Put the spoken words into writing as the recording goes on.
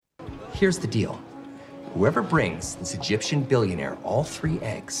Here's the deal. Whoever brings this Egyptian billionaire all 3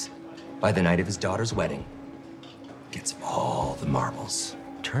 eggs by the night of his daughter's wedding gets all the marbles.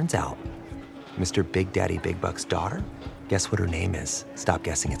 Turns out, Mr. Big Daddy Big Buck's daughter, guess what her name is? Stop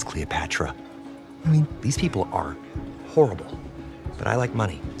guessing, it's Cleopatra. I mean, these people are horrible, but I like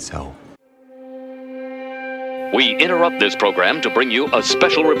money, so... We interrupt this program to bring you a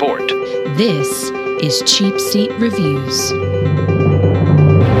special report. This is Cheap Seat Reviews.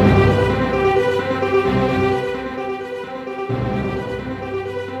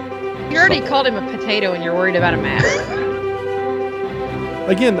 You already called him a potato and you're worried about a mask.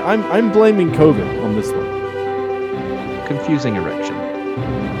 Again, I'm blaming COVID on this one. Confusing erection.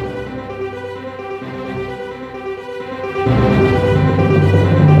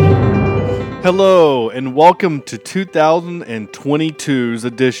 Hello, and welcome to 2022's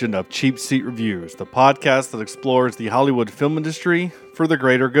edition of Cheap Seat Reviews, the podcast that explores the Hollywood film industry for the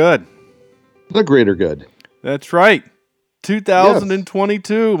greater good. The greater good. That's right.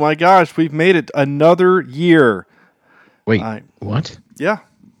 2022. Yes. My gosh, we've made it another year. Wait, what? Yeah,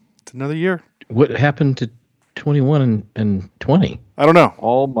 it's another year. What happened to 21 and 20? I don't know.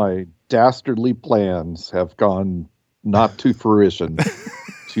 All my dastardly plans have gone not to fruition.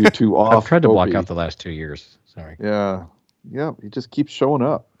 Too off. I've tried to block out the last 2 years. Sorry. Yeah. He just keeps showing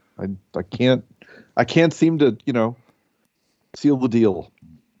up. I can't seem to seal the deal.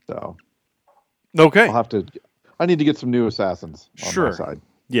 So okay, I need to get some new assassins on my side.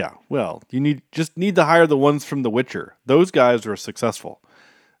 Yeah. Well, you need to hire the ones from The Witcher. Those guys are successful.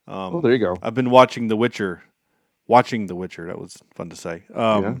 There you go. I've been watching The Witcher. That was fun to say.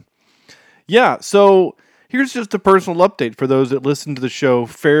 Yeah. So. Here's just a personal update for those that listen to the show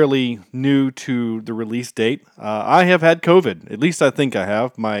fairly new to the release date. I have had COVID. At least I think I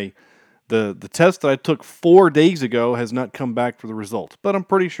have. The test that I took 4 days ago has not come back for the result, but I'm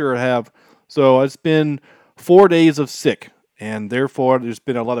pretty sure I have. So it's been 4 days of sick, and therefore there's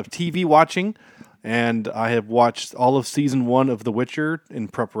been a lot of TV watching, and I have watched all of Season 1 of The Witcher in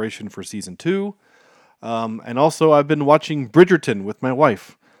preparation for Season 2. And also I've been watching Bridgerton with my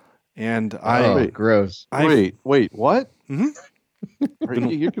wife. And gross. Wait, what? Mm-hmm.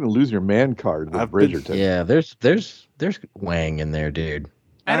 You're going to lose your man card with Bridgerton. Yeah, there's Wang in there, dude.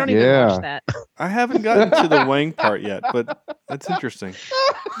 I don't even watch that. I haven't gotten to the Wang part yet, but that's interesting.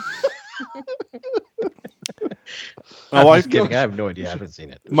 My wife, kidding. I have no idea. I haven't seen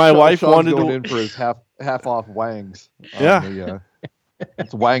it. My wife Sean's wanted going to in for his half off Wangs. Yeah,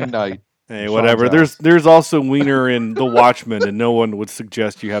 it's Wang night. Hey, whatever. There's also Wiener in The Watchmen, and no one would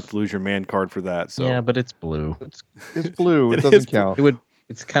suggest you have to lose your man card for that. So yeah, but it's blue. It's blue. It doesn't count.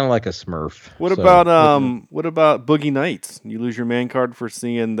 It's kind of like a Smurf. What about Boogie Nights? You lose your man card for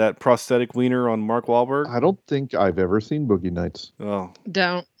seeing that prosthetic Wiener on Mark Wahlberg? I don't think I've ever seen Boogie Nights. Oh,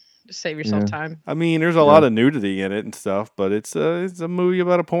 don't. Just save yourself time. I mean, there's a lot of nudity in it and stuff, but it's a movie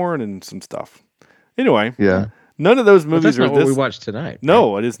about a porn and some stuff. Anyway, yeah. None of those movies are what we watched tonight.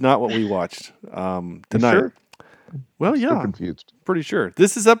 No, It is not what we watched tonight. Sure? Well, yeah. I'm confused. Pretty sure.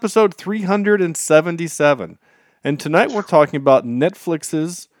 This is episode 377. And tonight we're talking about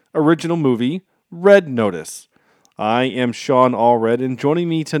Netflix's original movie, Red Notice. I am Sean Allred, and joining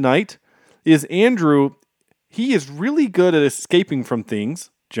me tonight is Andrew. He is really good at escaping from things.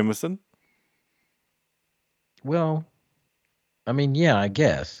 Jemison? Well, I mean, yeah, I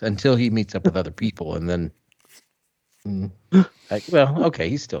guess. Until he meets up with other people, and then... okay,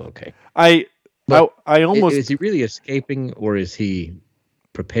 he's still okay. I almost... Is he really escaping, or is he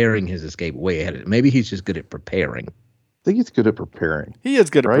preparing his escape way ahead of it? Maybe he's just good at preparing. I think he's good at preparing. He is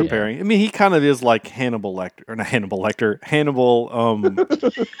good at preparing. I mean, he kind of is like Hannibal Lecter, or not Hannibal Lecter, Hannibal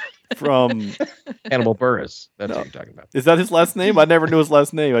from... Hannibal Buress. That's what I'm talking about. Is that his last name? I never knew his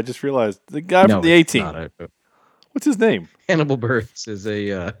last name. I just realized. The guy from the A-Team. What's his name? Hannibal Buress is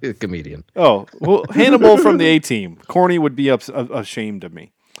a comedian. Oh, well, Hannibal from the A-Team. Corny would be ashamed of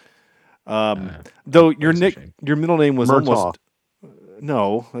me. Though your middle name was Murtaugh. Almost...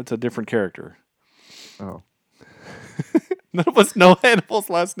 No, that's a different character. Oh. None of us know Hannibal's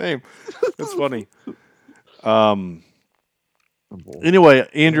last name. That's funny. Anyway,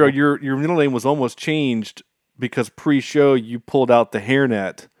 Andrew, your middle name was almost changed because pre-show you pulled out the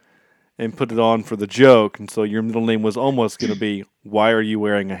hairnet and put it on for the joke, and so your middle name was almost going to be "Why are you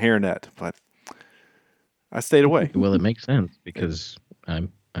wearing a hairnet?" But I stayed away. Well, it makes sense because I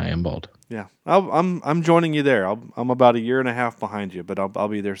am bald. Yeah, I'm joining you there. I'm about 1.5 years behind you, but I'll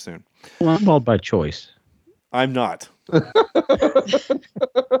be there soon. Well, I'm bald by choice. I'm not.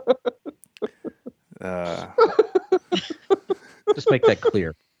 Just make that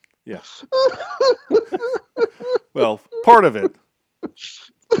clear. Yeah. Well, part of it.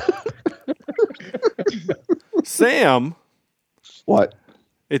 Sam, What?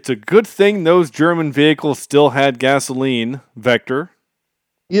 it's a good thing those German vehicles still had gasoline, Vector.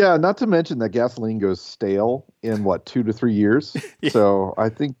 Yeah, not to mention that gasoline goes stale in 2 to 3 years. So I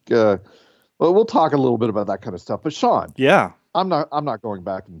think we'll talk a little bit about that kind of stuff. But Sean, Yeah, I'm not going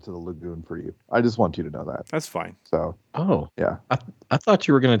back into the lagoon for you. I just want you to know that. that's fine. So Oh, yeah. I thought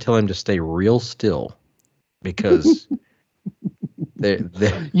you were going to tell him to stay real still because they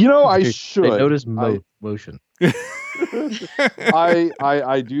I they should. notice motion.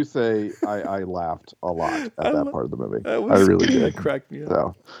 I do say I laughed a lot at that part of the movie. I really did. That cracked me up.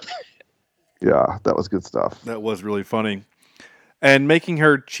 So yeah, that was good stuff. That was really funny. And making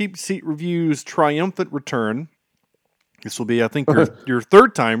her cheap seat reviews triumphant return. This will be, I think, your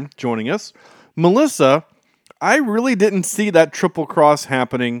third time joining us. Melissa, I really didn't see that triple cross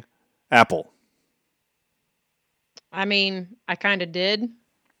happening. Apple. I mean, I kind of did.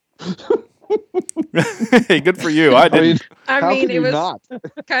 Hey, good for you. I didn't. I How mean, can it you was not?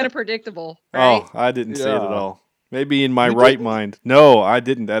 kind of predictable, right? Oh, I didn't see it at Yeah. all. Maybe in my You right didn't? mind. No, I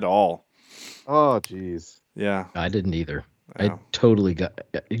didn't at all. Oh, geez. Yeah. I didn't either. Yeah. I totally got.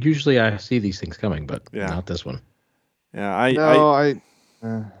 Usually, I see these things coming, but Yeah. not this one. Yeah.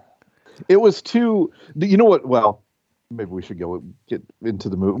 It was too. You know what? Well, maybe we should get into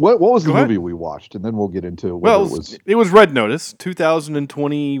the movie. What was the Go ahead. movie we watched, and then we'll get into whether Well, it was. it was Red Notice,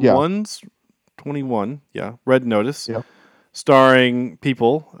 2021's 21. Yeah, Red Notice. Yep. Starring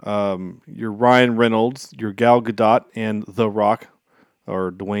people, your Ryan Reynolds, your Gal Gadot, and The Rock,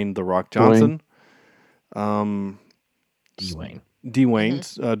 or Dwayne The Rock Johnson. Dwayne.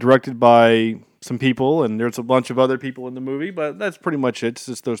 Dwayne's directed by some people, and there's a bunch of other people in the movie, but that's pretty much it. It's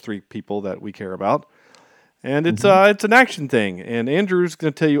just those three people that we care about. And it's an action thing, and Andrew's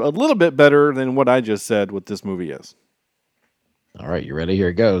going to tell you a little bit better than what I just said what this movie is. All right, you ready? Here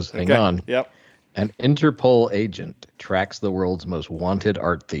it goes. Hang Okay. on. Yep. An Interpol agent tracks the world's most wanted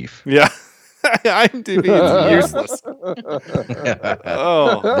art thief. Yeah. IMDb is useless.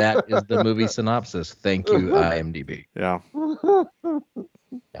 Oh. That is the movie synopsis. Thank you, IMDb. Yeah.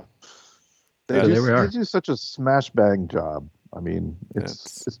 there we are. They do such a smash bang job. I mean,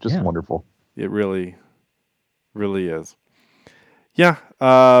 it's just Yeah. wonderful. It really is. Yeah.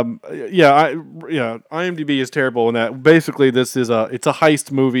 IMDb is terrible in that. Basically, it's a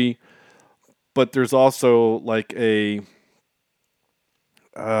heist movie, but there's also like a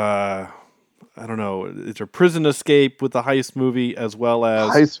I don't know. It's a prison escape with the heist movie as well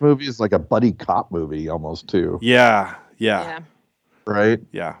as Heist movie is like a buddy cop movie almost too, Yeah. right?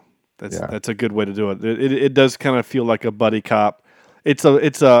 Yeah. That's Yeah. that's a good way to do it. It does kind of feel like a buddy cop. It's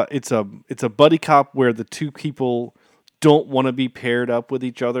a buddy cop where the two people don't want to be paired up with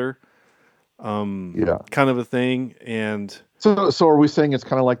each other. Yeah. Kind of a thing. And So are we saying it's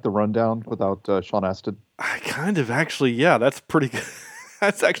kind of like The Rundown without Sean Astin? I kind of actually, yeah, that's pretty good.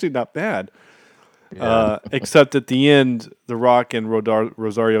 That's actually not bad. Except at the end, The Rock and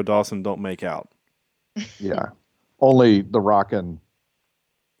Rosario Dawson don't make out. Yeah. Only The Rock and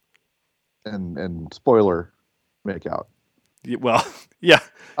spoiler make out. Yeah, well, yeah.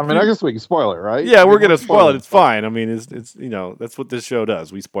 I mean, I guess we can spoil it, right? Yeah, we're We gonna won't spoil it. it. It's fine. I mean, it's that's what this show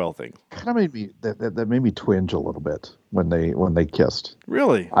does. We spoil things. Kind of made me that made me twinge a little bit when they kissed.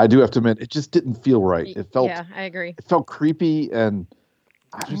 Really? I do have to admit, it just didn't feel right. It felt Yeah, I agree. it felt creepy, and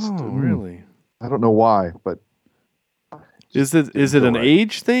I just Really? I don't know why, but Is it an right.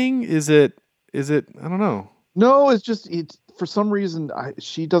 age thing? Is it? I don't know. no, it's for some reason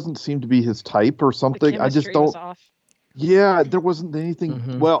she doesn't seem to be his type or The something. I just chemistry was don't. off. Yeah, there wasn't anything.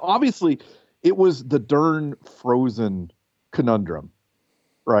 Mhm. Well, obviously, it was the Dern Frozen conundrum,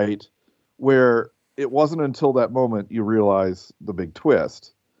 right? Where it wasn't until that moment you realize the big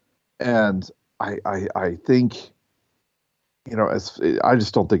twist, and I think, I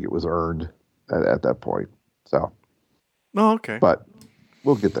just don't think it was earned at that point. So, Oh, okay. but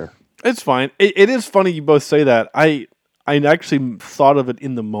we'll get there. It's fine. It is funny you both say that. I actually thought of it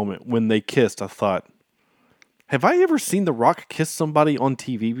in the moment when they kissed. I thought, have I ever seen The Rock kiss somebody on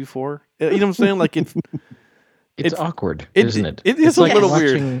TV before? You know what I'm saying? Like It's awkward, it- isn't it? it is It's a like little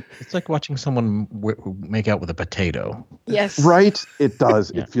weird. It's like watching someone make out with a potato. Yes. Right? It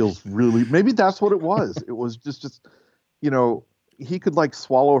does. Yeah. It feels really. Maybe that's what it was. It was just he could like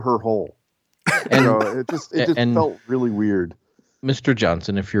swallow her whole. And It just and- felt really weird. Mr.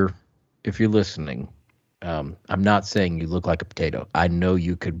 Johnson, if you're listening, I'm not saying you look like a potato. I know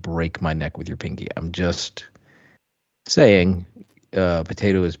you could break my neck with your pinky. I'm just saying,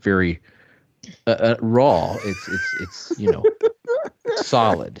 potato is very raw. It's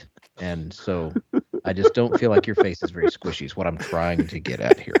solid, and so I just don't feel like your face is very squishy. Is what I'm trying to get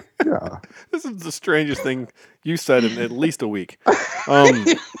at here. Yeah. This is the strangest thing you said in at least a week.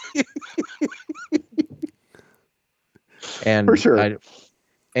 And For sure.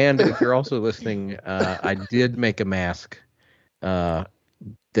 and if you're also listening, I did make a mask that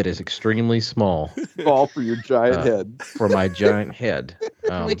is extremely small All for your giant head. for my giant head.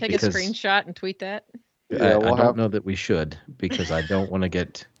 Can we take a screenshot and tweet that? Yeah, I don't know that we should, because I don't want to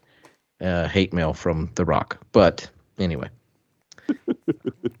get hate mail from The Rock. But anyway,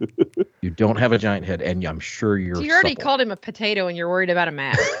 you don't have a giant head, and I'm sure you're. So you already supple. called him a potato, and you're worried about a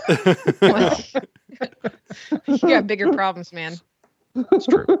mask. You got bigger problems, man. That's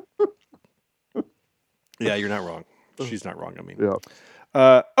true. Yeah, you're not wrong. She's not wrong. I mean,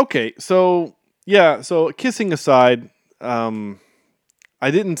 Yeah. okay, so yeah, so kissing aside,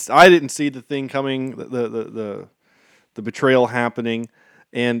 I didn't see the thing coming, the betrayal happening,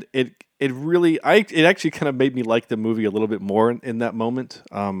 and it actually kind of made me like the movie a little bit more in that moment.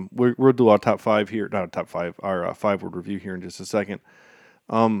 We'll do our top five here, not our top five, our 5-word review here in just a second.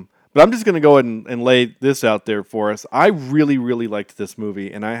 But I'm just going to go ahead and lay this out there for us. I really, really liked this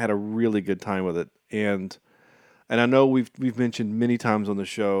movie, and I had a really good time with it. And I know we've mentioned many times on the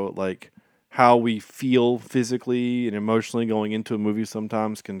show, like, how we feel physically and emotionally going into a movie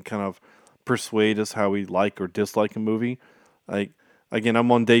sometimes can kind of persuade us how we like or dislike a movie. Like, again,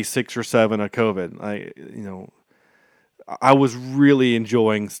 I'm on day 6 or 7 of COVID. I was really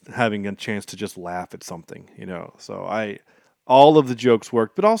enjoying having a chance to just laugh at something, So all of the jokes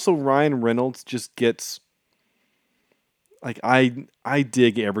worked, but also Ryan Reynolds just gets, like, I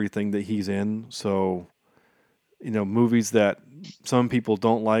dig everything that he's in. So, movies that some people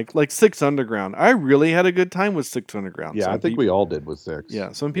don't like Six Underground. I really had a good time with Six Underground. Yeah, I think we all did with 6.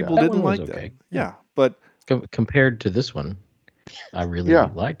 Yeah, some people That didn't one was like okay. that. Yeah, but Compared to this one, I really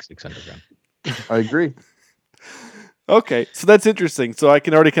like Six Underground. I agree. okay, so that's interesting. So I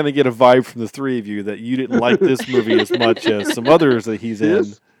can already kind of get a vibe from the three of you that you didn't like this movie as much as some others that he's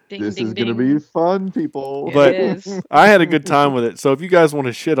in. This is going to be fun, people. But It is. I had a good time with it. So if you guys want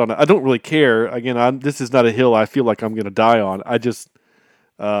to shit on it, I don't really care. Again, this is not a hill I feel like I'm going to die on. I just,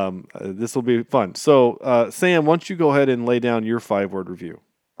 this will be fun. So, Sam, why don't you go ahead and lay down your 5-word review?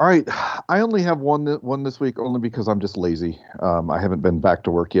 All right. I only have one this week, only because I'm just lazy. I haven't been back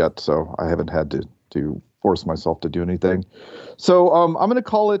to work yet, so I haven't had to force myself to do anything. So I'm going to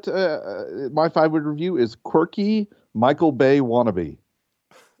call it, my 5-word review is quirky Michael Bay wannabe.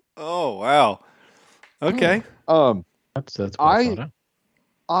 Oh, wow. Okay. That's what I thought.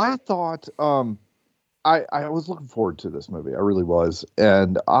 I thought I was looking forward to this movie. I really was.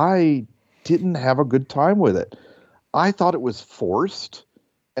 And I didn't have a good time with it. I thought it was forced,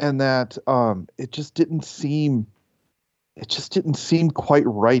 and that it just didn't seem quite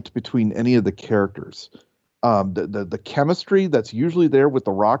right between any of the characters. The chemistry that's usually there with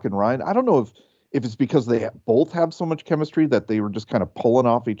The Rock and Ryan, I don't know if it's because they both have so much chemistry that they were just kind of pulling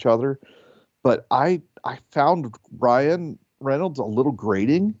off each other. But I found Ryan Reynolds a little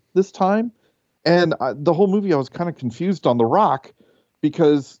grating this time. And the whole movie I was kind of confused on The Rock,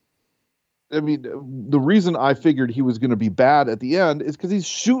 because, I mean, the reason I figured he was going to be bad at the end is because he's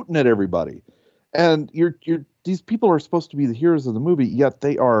shooting at everybody. And these people are supposed to be the heroes of the movie, yet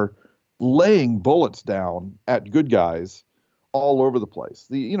they are laying bullets down at good guys all over the place.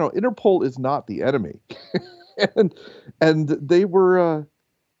 Interpol is not the enemy. and they were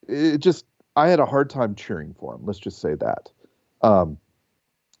I had a hard time cheering for him. Let's just say that.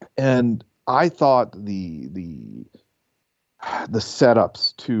 And I thought the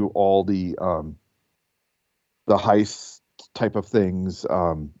setups to all the heist type of things,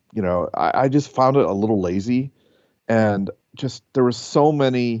 I just found it a little lazy, and just there were so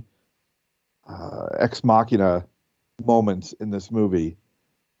many ex machina moments in this movie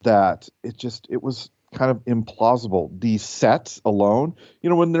that it was kind of implausible. The sets alone,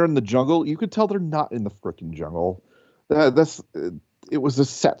 when they're in the jungle, you could tell they're not in the frickin' jungle. It was a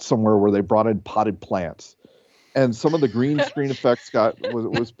set somewhere where they brought in potted plants, and some of the green screen effects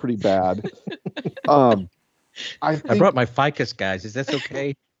was pretty bad. I brought my ficus, guys. Is that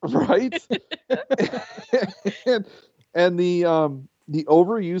okay? Right? and the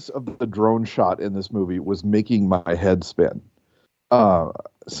overuse of the drone shot in this movie was making my head spin.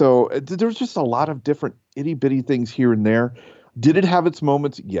 So there's just a lot of different itty bitty things here and there. Did it have its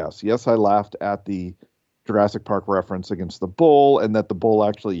moments? Yes. Yes, I laughed at the Jurassic Park reference against the bull, and that the bull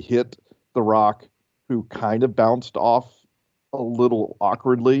actually hit The Rock, who kind of bounced off a little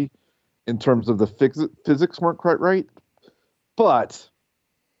awkwardly in terms of the physics weren't quite right. But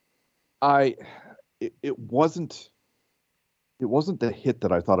it wasn't the hit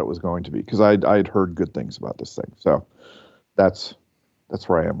that I thought it was going to be, because I'd heard good things about this thing. So that's That's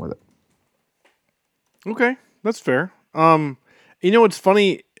where I am with it. Okay, that's fair. It's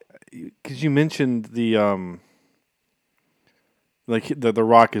funny because you mentioned the the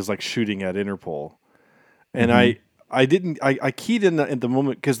Rock is like shooting at Interpol, and I keyed in at the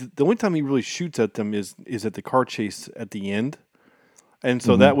moment because the only time he really shoots at them is at the car chase at the end, and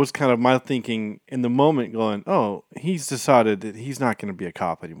so that was kind of my thinking in the moment, going, "Oh, he's decided that he's not going to be a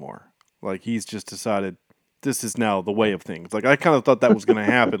cop anymore. Like he's just decided this is now the way of things." Like I kind of thought that was going to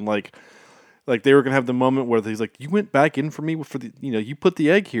happen, like they were going to have the moment where he's like, "You went back in for me for the, you put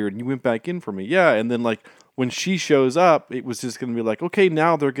the egg here and you went back in for me." Yeah. And then like when she shows up, it was just going to be like, okay,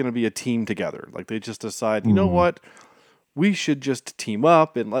 now they're going to be a team together. Like they just decide, you know what, we should just team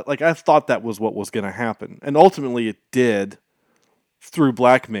up. And like, I thought that was what was going to happen. And ultimately it did through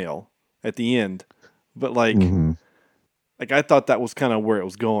blackmail at the end. But like I thought that was kind of where it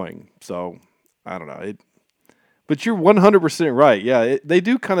was going. So I don't know. But you're 100% right. Yeah. They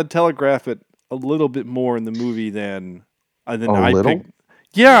do kind of telegraph it a little bit more in the movie than I picked.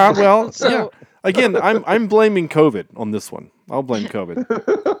 Yeah, well, yeah. Again, I'm blaming COVID on this one. I'll blame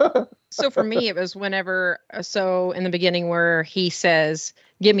COVID. So for me, it was whenever. So in the beginning, where he says,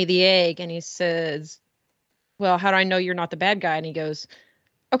 "Give me the egg," and he says, "Well, how do I know you're not the bad guy?" And he goes,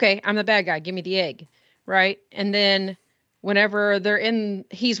 "Okay, I'm the bad guy. Give me the egg." Right, and then whenever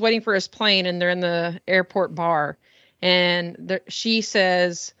he's waiting for his plane, and they're in the airport bar, and she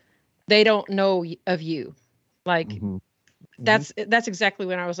says, "They don't know of you," like. That's exactly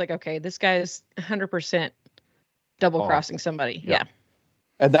when I was like, okay, this guy is 100% double crossing somebody. Yeah.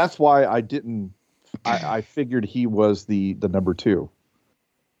 And that's why I didn't. I figured he was the number two.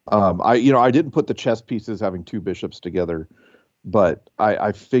 I didn't put the chess pieces having two bishops together, but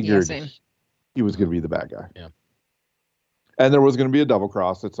I figured he was going to be the bad guy. Yeah. And there was going to be a double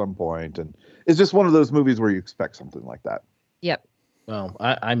cross at some point, and it's just one of those movies where you expect something like that. Yep. Well,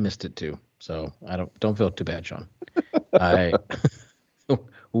 I missed it too, so I don't feel too bad, Sean.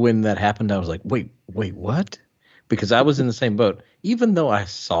 When that happened, I was like, wait, what? Because I was in the same boat. Even though I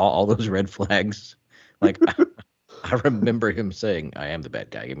saw all those red flags, like I remember him saying, "I am the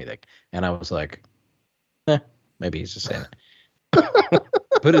bad guy. Give me that." And I was like, maybe he's just saying it.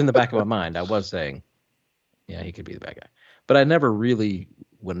 Put it in the back of my mind. I was saying, yeah, he could be the bad guy. But I never really,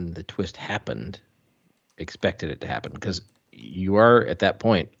 when the twist happened, expected it to happen, because you are at that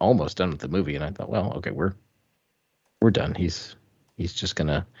point almost done with the movie, and I thought, well, okay, we're done. He's just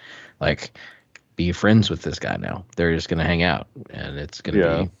gonna like be friends with this guy now. They're just gonna hang out, and it's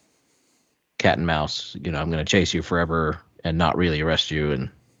gonna be cat and mouse. I'm gonna chase you forever and not really arrest you, and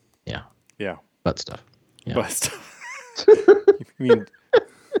butt stuff. Yeah. Butt stuff. You mean?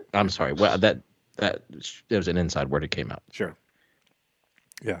 I'm sorry. Well, that was an inside word. It came out. Sure.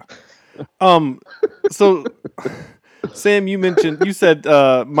 Yeah. So. Sam, you said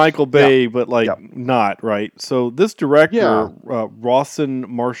Michael Bay, but not right. So this director, Rawson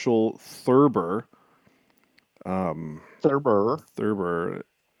Marshall Thurber,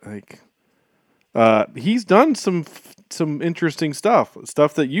 like he's done some interesting stuff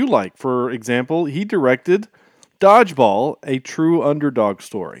that you like. For example, he directed Dodgeball, a true underdog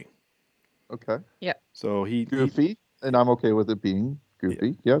story. Okay. Yeah. So goofy, and I'm okay with it being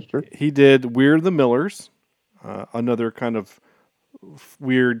goofy. Yeah, sure. He did We're the Millers. Another kind of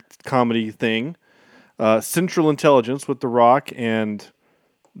weird comedy thing. Central Intelligence with The Rock and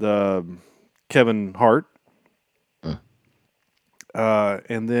the Kevin Hart.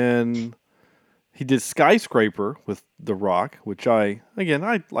 And then he did Skyscraper with The Rock, which I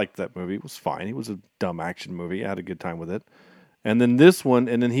liked that movie. It was fine. It was a dumb action movie. I had a good time with it. And then this one,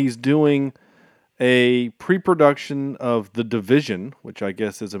 and then he's doing a pre-production of The Division, which I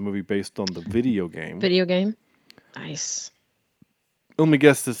guess is a movie based on the video game. Video game? Nice. Let me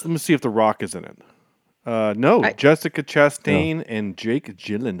guess this. Let me see if The Rock is in it. No, Jessica Chastain and Jake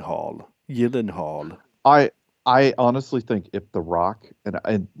Gyllenhaal. I honestly think if The Rock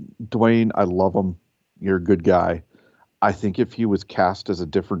and Dwayne, I love him. You're a good guy. I think if he was cast as a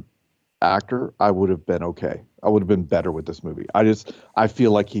different actor, I would have been okay. I would have been better with this movie. I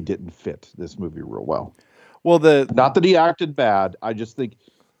feel like he didn't fit this movie real well. Well, not that he acted bad. I just think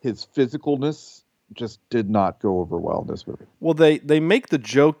his physicalness just did not go over well in this movie. Well, they make the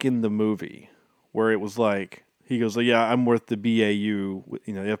joke in the movie where it was like, he goes, "Yeah, I'm with the BAU,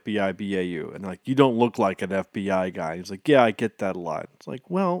 the FBI BAU." And like, "You don't look like an FBI guy." He's like, "Yeah, I get that a lot." It's like,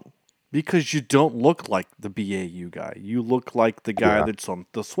 well, because you don't look like the BAU guy. You look like the guy that's on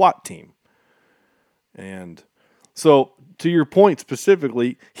the SWAT team. And so, to your point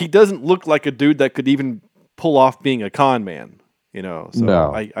specifically, he doesn't look like a dude that could even pull off being a con man. So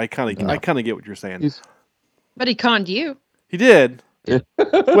no. I kind of get what you're saying. But he conned you. He did.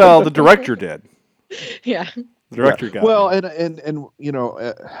 Well, the director did. Yeah. The director got well, me. and you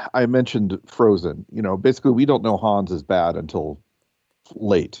know, I mentioned Frozen. You know, basically, we don't know Hans is bad until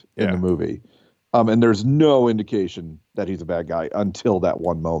late in the movie, and there's no indication that he's a bad guy until that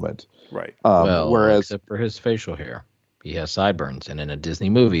one moment. Right. Whereas, except for his facial hair, he has sideburns, and in a Disney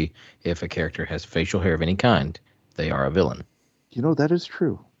movie, if a character has facial hair of any kind, they are a villain. you know, that is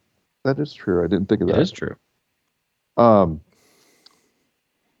true. That is true. I didn't think of that. It is true.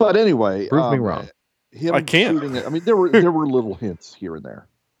 But anyway, Prove me wrong. Him I can't. shooting it. I mean, there were little hints here and there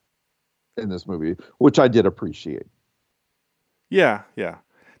in this movie, which I did appreciate. Yeah, yeah.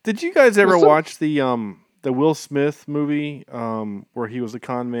 Did you guys ever Well, watch the Will Smith movie where he was a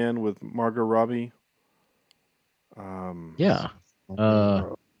con man with Margot Robbie? Yeah.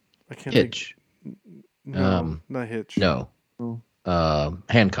 I can't Hitch. think. No, not Hitch. No. No.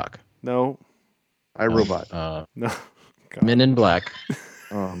 Hancock. No. iRobot. No. Men in Black.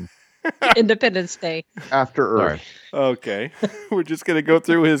 Independence Day. After Earth. Sorry. Okay. We're just gonna go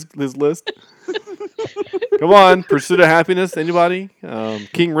through his list. Come on, Pursuit of Happiness. Anybody?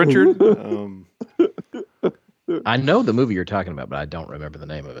 King Richard. I know the movie you're talking about, but I don't remember the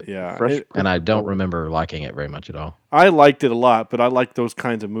name of it. Yeah. Fresh And I don't remember liking it very much at all. I liked it a lot, but I like those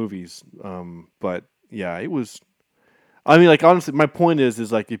kinds of movies. But yeah, it was. I mean, like honestly, my point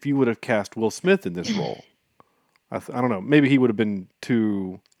is like if you would have cast Will Smith in this role, I don't know, maybe he would have been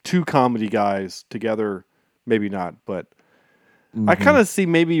two comedy guys together. Maybe not, but I kind of see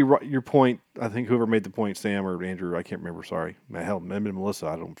maybe your point. I think whoever made the point, Sam or Andrew, I can't remember. Sorry, hell, maybe Melissa.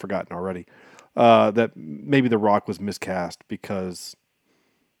 I don't forgotten already. That maybe The Rock was miscast because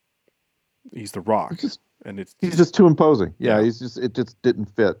he's The Rock, He's just too imposing. Yeah, Yeah. it just didn't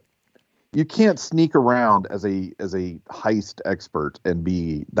fit. You can't sneak around as a heist expert and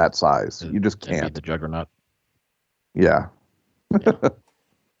be that size. You just And be can't. the Juggernaut. Yeah.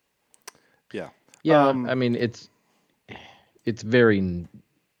 yeah. Yeah, I mean it's very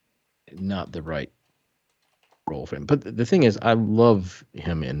not the right role for him. But the thing is, I love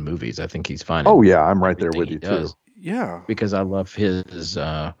him in movies. I think he's fine. Oh in yeah, I'm right there everything with he you too. does, Yeah. because I love his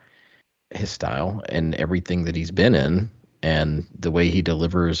style and everything that he's been in, and the way he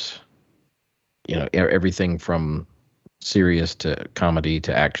delivers. You know, everything from serious to comedy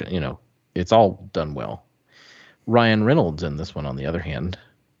to action. You know, it's all done well. Ryan Reynolds in this one, on the other hand,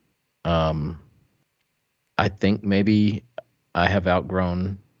 I think maybe I have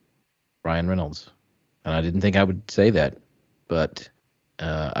outgrown Ryan Reynolds, and I didn't think I would say that, but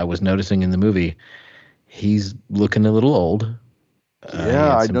I was noticing in the movie he's looking a little old. He Yeah,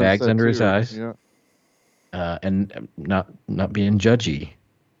 had I some noticed bags that under his too. eyes, Yeah. and not being judgy,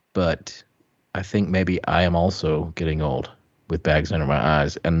 but I think maybe I am also getting old with bags under my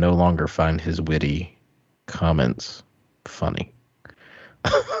eyes and no longer find his witty comments funny.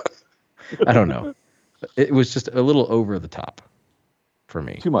 I don't know. It was just a little over the top for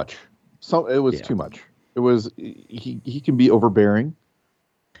me. Too much. So it was too much. It was he can be overbearing.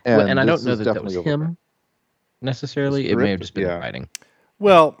 And I this don't know is that that definitely was overbearing. him necessarily. The It may have script, just been the yeah. writing.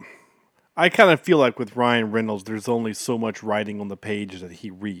 Well, I kind of feel like with Ryan Reynolds, there's only so much writing on the page that he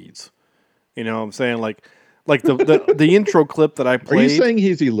reads. You know what I'm saying? Like the intro clip that I Are played. you saying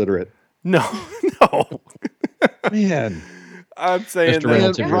he's illiterate? No, no. Man. I'm saying Mr.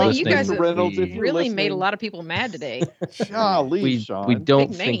 Reynolds, that. if you're Golly, listening, you guys have Reynolds, if you're really made a listening. lot of people mad today. Golly, we Sean. don't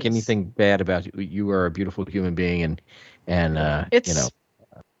Big think names. anything bad about you. You are a beautiful human being, and It's you know,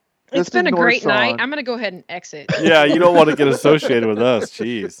 it's Just been a ignore great night. Sean. I'm gonna go ahead and exit. Yeah, you don't want to get associated with us.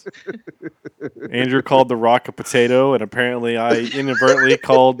 Jeez. Andrew called The Rock a potato, and apparently I inadvertently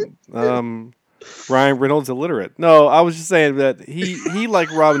called Ryan Reynolds illiterate. No, I was just saying that he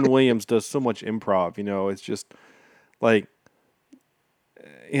like Robin Williams does so much improv. You know, it's just like,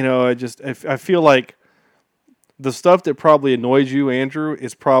 you know, I feel like the stuff that probably annoys you, Andrew,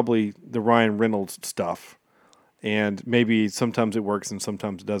 is probably the Ryan Reynolds stuff. And maybe sometimes it works and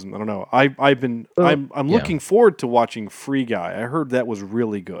sometimes it doesn't. I don't know. I'm yeah. looking forward to watching Free Guy. I heard that was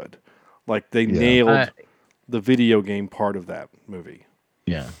really good. Like they nailed the video game part of that movie.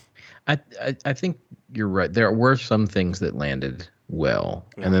 yeah. I think you're right. There were some things that landed well,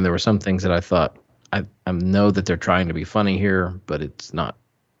 and then there were some things that I thought I know that they're trying to be funny here, but it's not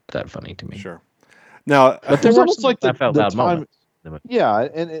that funny to me. Sure. Now, But It there was were almost some like the laugh out loud time. moments. Yeah,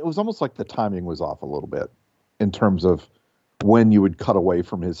 and it was almost like the timing was off a little bit in terms of when you would cut away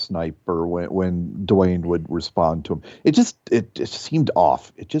from his snipe or when Dwayne would respond to him. It just seemed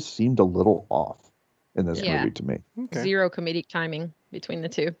off. It just seemed a little off in this Yeah. movie to me. okay. Zero comedic timing between the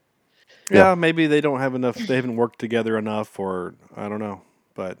two. Yeah, maybe they don't have enough. They haven't worked together enough, or I don't know.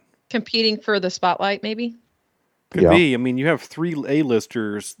 But Competing for the spotlight, maybe. Could be. I mean, you have 3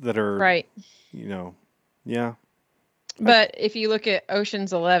 A-listers that are Right. Yeah. But if you look at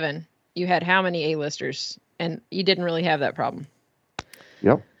Ocean's 11, you had how many A-listers? And you didn't really have that problem.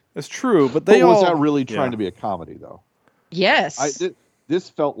 Yep. That's true, but But was that really trying to be a comedy, though? Yes. This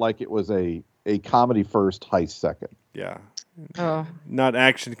felt like it was a comedy first, heist second. Yeah. Oh. Not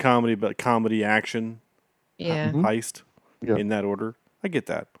action comedy, but comedy action. Yeah. Heist. Yeah. In that order. I get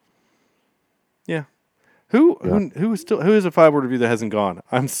that. Yeah. Who is a 5-word review that hasn't gone?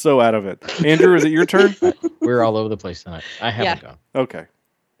 I'm so out of it. Andrew, is it your turn? We're all over the place tonight. I haven't gone. Okay.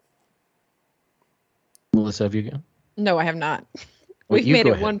 Melissa, have you gone? No, I have not. Well, We've you made go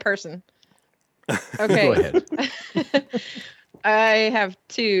it ahead. one person. Okay. Go ahead. I have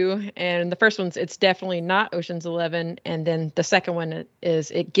 2, and the first one's it's definitely not Ocean's 11, and then the second one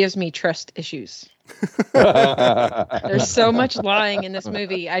is it gives me trust issues. There's so much lying in this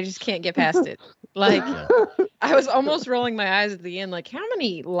movie, I just can't get past it. Like, I was almost rolling my eyes at the end, like, how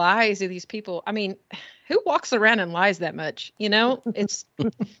many lies do these people? I mean, who walks around and lies that much? It's.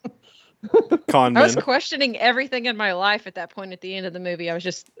 Con I was men. questioning everything in my life at that point at the end of the movie. I was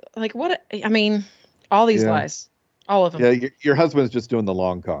just like, what? I mean, all these lies. All of them. Yeah, your husband's just doing the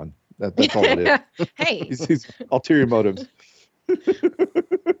long con. That's all it is. Hey. He's ulterior motives.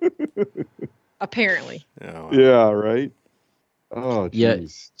 Apparently. Yeah, right? Oh, jeez. Yeah.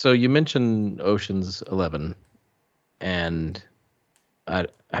 So you mentioned Ocean's 11, and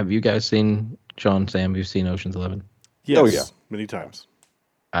have you guys seen, John, Sam, you've seen Ocean's 11? Yes. Oh, yeah. Many times.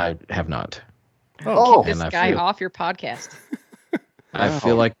 I have not. Oh, This And I guy feel- off your podcast. I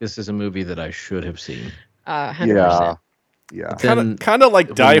feel like this is a movie that I should have seen. 100%. yeah. Then, Kind of like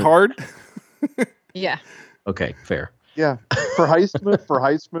when Die you- Hard. Yeah. okay, fair. Yeah. For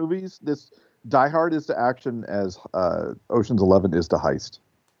heist movies, this Die Hard is to action as Ocean's 11 is to heist.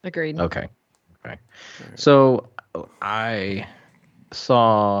 Agreed. Okay. So I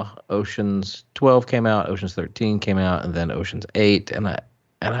saw Ocean's 12 came out, Ocean's 13 came out, and then Ocean's 8, and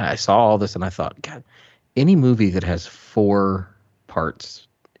I saw all this, and I thought, God, any movie that has 4 parts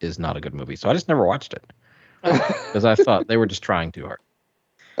is not a good movie. So I just never watched it because I thought they were just trying too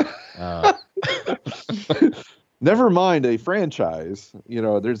hard. Never mind a franchise.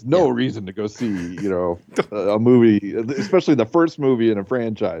 There's no reason to go see, a movie, especially the first movie in a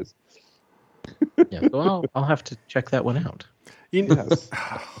franchise. Yeah, so I'll have to check that one out. Yes.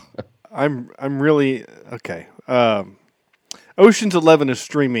 I'm really okay. Ocean's 11 is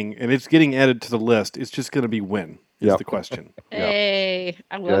streaming and it's getting added to the list. It's just going to be when is Yep. the question. Hey,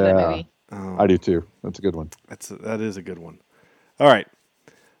 I love that movie. I do too. That's a good one. That is a good one. All right,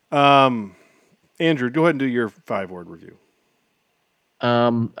 Andrew, go ahead and do your 5-word review.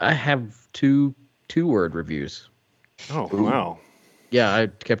 I have two word reviews. Oh wow! Yeah, I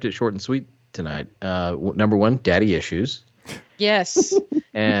kept it short and sweet tonight. Number 1, daddy issues, Yes.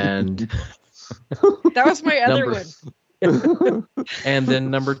 and That was my other Number- one. and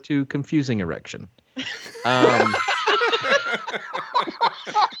then number 2, confusing erection.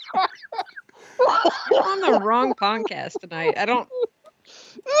 You're on the wrong podcast tonight. I don't.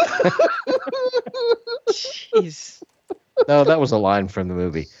 Jeez. No, that was a line from the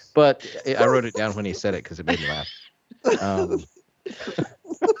movie, but I wrote it down when he said it because it made me laugh.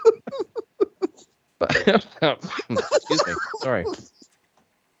 But excuse me, sorry.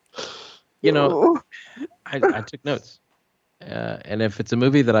 I took notes, and if it's a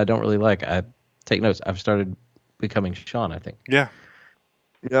movie that I don't really like, I take notes. I've started becoming Sean, I think. Yeah.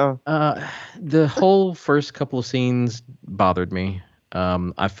 Yeah. The whole first couple of scenes bothered me.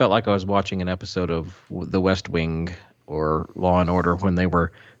 I felt like I was watching an episode of The West Wing or Law and Order when they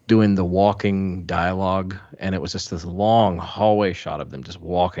were doing the walking dialogue, and it was just this long hallway shot of them just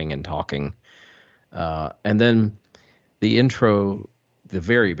walking and talking. And then the intro, the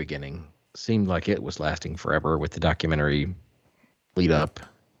very beginning, seemed like it was lasting forever with the documentary lead up.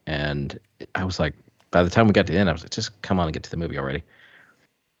 And I was like, by the time we got to the end, I was like, just come on and get to the movie already.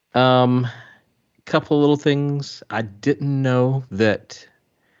 Couple little things. I didn't know that.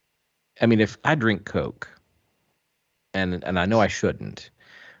 I mean, if I drink Coke, and I know I shouldn't,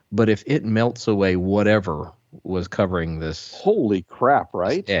 but if it melts away whatever was covering this Holy crap,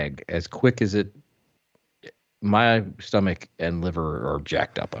 right? egg as quick as it, my stomach and liver are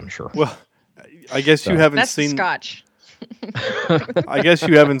jacked up, I'm sure. Well, I guess you So- haven't That's seen. Scotch. I guess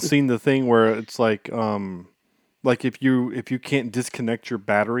you haven't seen the thing where it's like if you can't disconnect your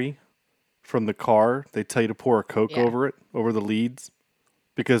battery from the car, they tell you to pour a Coke Yeah. over it, over the leads,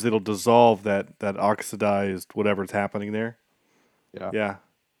 because it'll dissolve that oxidized whatever's happening there. Yeah. Yeah.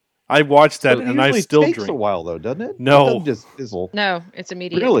 I watched that It and I usually still takes drink. a while though, doesn't it? No. It doesn't just fizzle. No, it's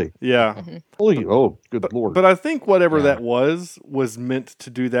immediate. Really? Yeah. Holy, oh, good lord! But I think whatever Yeah. that was meant to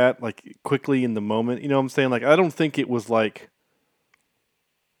do that like quickly in the moment. You know what I'm saying? Like I don't think it was like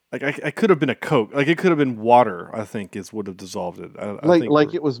I could have been a Coke. Like it could have been water. I think is would have dissolved it. I think we're-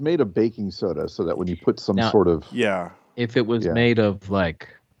 it was made of baking soda, so that when you put some Now- sort of Yeah. If it was Yeah. made of like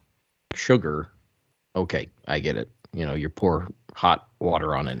sugar, okay, I get it. You know, you pour hot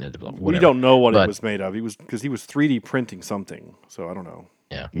water on it. And whatever. We don't know what it But- was made of. He was 3D printing something. So I don't know.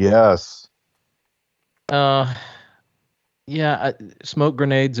 yes, Yeah, smoke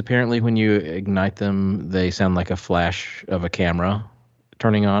grenades. Apparently, when you ignite them, they sound like a flash of a camera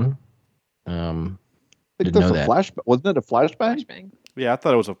turning on. I think Didn't that's know a that. flash. Wasn't it a flashbang? Flashbang. Yeah, I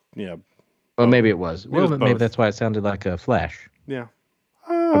thought it was Well, maybe it was. Well, was maybe both. that's why it sounded like a flash yeah.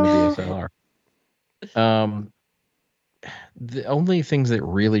 from the DSLR. The only things that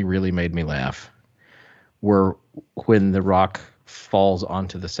really, really made me laugh were when The Rock falls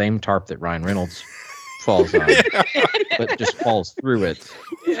onto the same tarp that Ryan Reynolds falls on, but just falls through it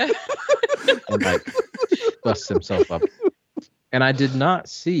and like busts himself up. And I did not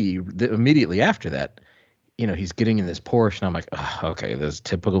see that immediately after that. You know, he's getting in this Porsche, and I'm like, oh, okay, this is a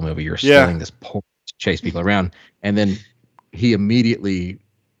typical movie. You're Yeah. stealing this Porsche to chase people around, and then he immediately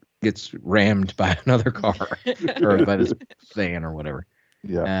gets rammed by another car or by this van or whatever.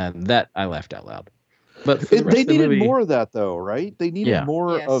 Yeah. And that I laughed out loud. But for the rest They of the needed movie, more of that, though, right? They needed Yeah.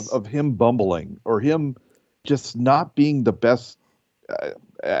 more Yes. of him bumbling or him just not being the best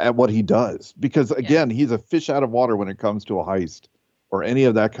at what he does. Because, again, he's a fish out of water when it comes to a heist or any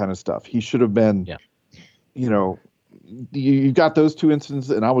of that kind of stuff. He should have been, Yeah. you know, you got those two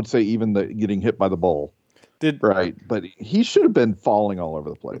instances, and I would say even the getting hit by the bull. Did Right. But he should have been falling all over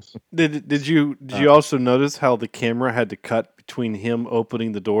the place. did you also notice how the camera had to cut between him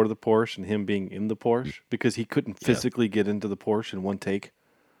opening the door to the Porsche and him being in the Porsche because he couldn't physically get into the Porsche in one take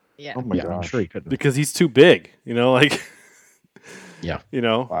Yeah. Oh, my yeah, gosh. I'm sure he couldn't. because he's too big, you know, like Yeah. you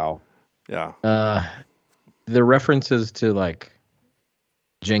know. Wow. Yeah. The references to like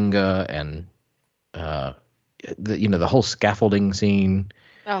Jenga and the whole scaffolding scene.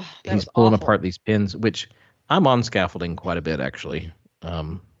 Oh, that He's was pulling awful. apart these pins, which I'm on scaffolding quite a bit actually,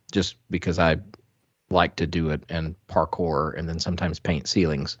 just because I like to do it and parkour and then sometimes paint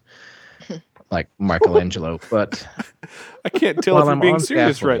ceilings like Michelangelo. But I can't tell While if you're I'm being on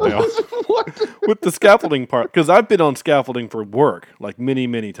serious right now scaffolding. with the scaffolding part because I've been on scaffolding for work like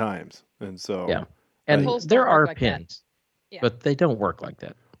many times, and so yeah, and Poles there don't work are like that. pins, Yeah. but they don't work like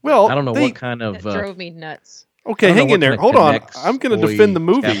that. well, I don't know they- what kind of That drove me nuts. Okay, I don't know hang in what there. kind of Hold on. K'NEX I'm going to toy defend the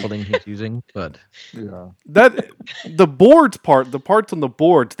movie. scaffolding he's using, but Yeah. That the boards part, the parts on the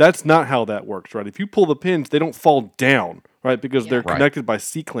boards, that's not how that works, right? If you pull the pins, they don't fall down, right? Because they're Right. connected by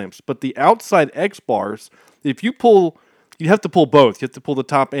C clamps. But the outside X bars, if you pull, you have to pull both. You have to pull the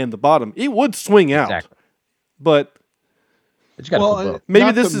top and the bottom. It would swing out, exactly. but But you got to pull both. Maybe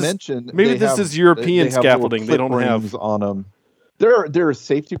not this to is- mention maybe they this have- is European they have little scaffolding. They clip don't have- rings on them. There are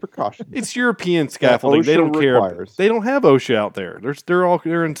safety precautions. it's European scaffolding. They OSHA don't care. requires. They don't have OSHA out there.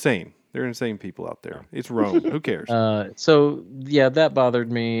 They're insane. They're insane people out there. It's Rome. Who cares? So yeah, that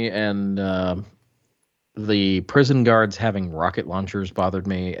bothered me, and the prison guards having rocket launchers bothered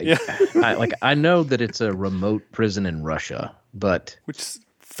me. Yeah. I know that it's a remote prison in Russia, but Which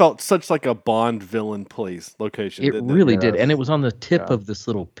felt such like a Bond villain place location. it didn't really did, Yes. and it was on the tip Yeah. of this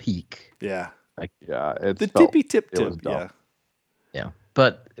little peak. Yeah. Yeah, it's The tippy tip it was tip. dumb. Yeah. Yeah,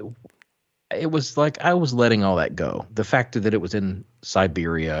 but it was like I was letting all that go. The fact that it was in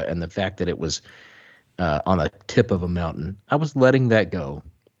Siberia and the fact that it was on the tip of a mountain, I was letting that go.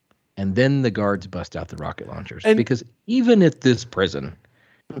 And then the guards bust out the rocket launchers And- because even at this prison,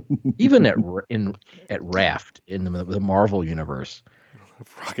 even at Raft in the Marvel universe,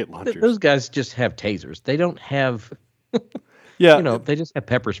 Rocket launchers. those guys just have tasers. They don't have, yeah. they just have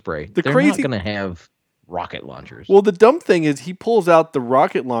pepper spray. The They're crazy- not going to have rocket launchers. Well, the dumb thing is he pulls out the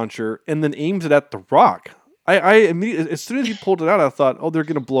rocket launcher and then aims it at the rock. I immediately, as soon as he pulled it out, I thought, oh, they're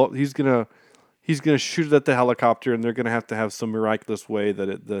gonna blow. He's gonna shoot it at the helicopter, and they're gonna have to have some miraculous way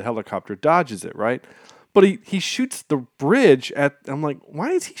that the helicopter dodges it, right? But he shoots the bridge at. I'm like, why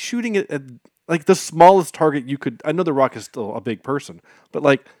is he shooting it at like the smallest target you could? I know the rock is still a big person, but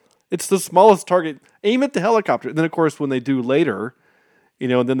like it's the smallest target. Aim at the helicopter, and then of course when they do later.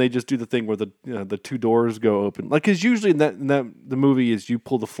 And then they just do the thing where the two doors go open. Like, because usually in that the movie is you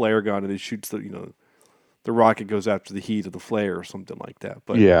pull the flare gun and it shoots the rocket goes after the heat of the flare or something like that.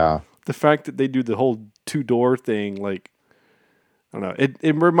 But Yeah. the fact that they do the whole two-door thing, like, I don't know.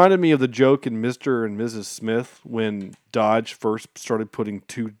 It reminded me of the joke in Mr. and Mrs. Smith when Dodge first started putting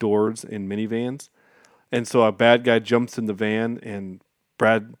 2 doors in minivans. And so a bad guy jumps in the van and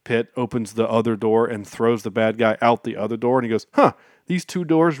Brad Pitt opens the other door and throws the bad guy out the other door. And he goes, huh, these 2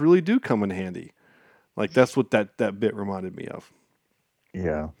 doors really do come in handy. Like, that's what that bit reminded me of.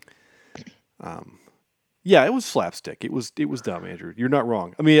 Yeah. Yeah, it was slapstick. It was dumb, Andrew. You're not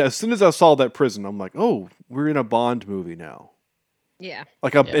wrong. I mean, as soon as I saw that prison, I'm like, oh, we're in a Bond movie now. Yeah.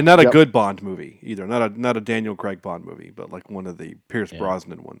 And not a good Bond movie either. Not a Daniel Craig Bond movie, but like one of the Pierce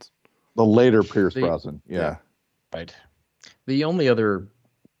Brosnan ones. The later Pierce Brosnan. Yeah. Right. The only other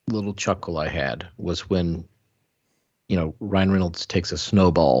little chuckle I had was when, Ryan Reynolds takes a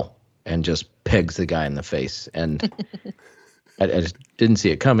snowball and just pegs the guy in the face. And I just didn't see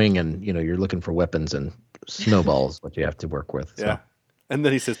it coming. And, you're looking for weapons, and snowballs what you have to work with. Yeah. So. And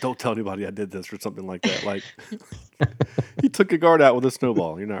then he says, don't tell anybody I did this or something like that. Like, he took a guard out with a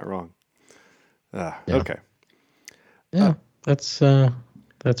snowball. You're not wrong. Okay. Yeah, that's where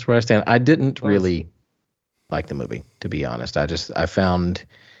I stand. I didn't really like the movie, to be honest. I found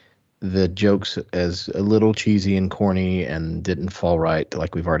the jokes as a little cheesy and corny and didn't fall right,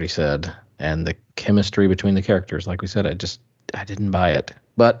 like we've already said. And the chemistry between the characters, like we said, I didn't buy it.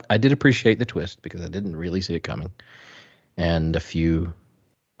 But I did appreciate the twist because I didn't really see it coming. And a few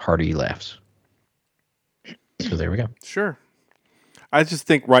hearty laughs. So there we go. Sure. I just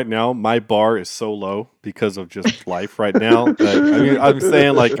think right now my bar is so low because of just life right now. That, I'm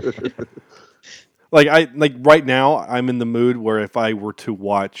saying like right now I'm in the mood where if I were to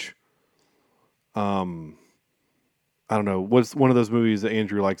watch, I don't know, what's one of those movies that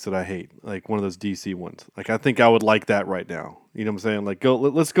Andrew likes that I hate, like one of those DC ones. Like I think I would like that right now. You know what I'm saying? Like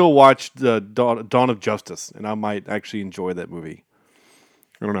let's go watch the Dawn of Justice, and I might actually enjoy that movie.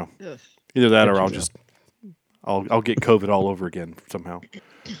 I don't know. Ugh. Either that or I'll get COVID all over again somehow.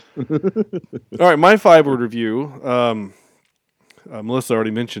 All right, my 5-word review. Melissa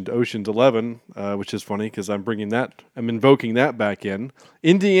already mentioned Ocean's 11, which is funny because I'm invoking that back in.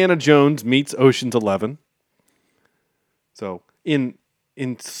 Indiana Jones meets Ocean's 11. So in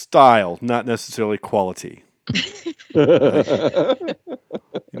style, not necessarily quality. Just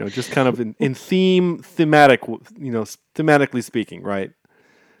kind of in thematically speaking, right?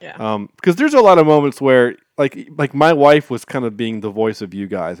 Yeah. Because there's a lot of moments where, like my wife was kind of being the voice of you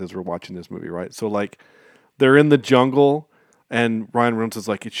guys as we're watching this movie, right? So like, they're in the jungle, and Ryan Reynolds is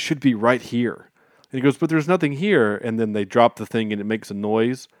like, it should be right here, and he goes, but there's nothing here, and then they drop the thing and it makes a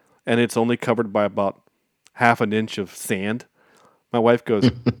noise, and it's only covered by about half an inch of sand. My wife goes,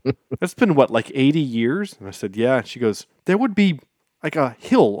 that's been what, like 80 years? And I said, yeah. She goes, there would be like a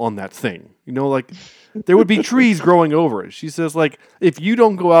hill on that thing, like there would be trees growing over it. She says, like, if you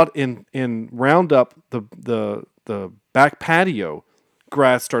don't go out and round up the back patio,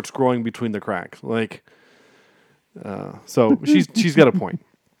 grass starts growing between the cracks. Like, so she's got a point.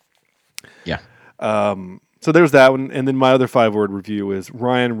 Yeah. So there's that one. And then my other 5-word review is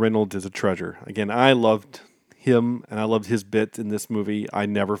Ryan Reynolds is a treasure. Again, I loved him and I loved his bit in this movie. I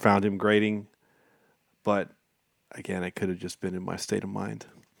never found him grating, but again, it could have just been in my state of mind.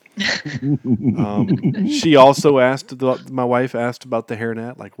 She also my wife asked about the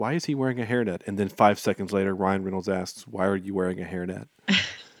hairnet, like, why is he wearing a hairnet? And then 5 seconds later, Ryan Reynolds asks, why are you wearing a hairnet?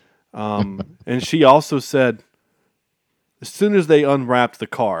 And she also said, as soon as they unwrapped the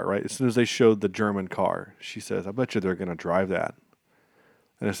car, right, as soon as they showed the German car, she says, I bet you they're going to drive that.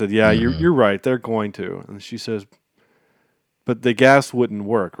 And I said, yeah, you're right, they're going to. And she says, but the gas wouldn't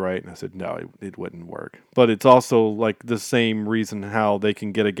work, right? And I said, no, it wouldn't work. But it's also like the same reason how they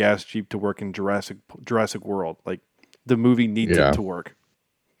can get a gas Jeep to work in Jurassic World. Like, the movie needs it to work.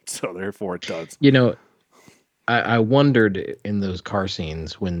 So therefore it does. I wondered in those car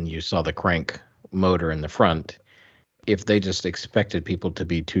scenes when you saw the crank motor in the front, if they just expected people to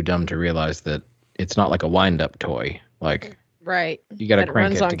be too dumb to realize that it's not like a wind-up toy. Like, right, you got to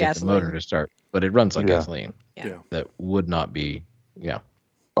crank it to get gasoline. the motor to start. But it runs on gasoline. Yeah. That would not be,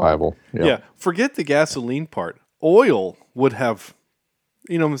 viable. Yeah. Forget the gasoline part. Oil would have,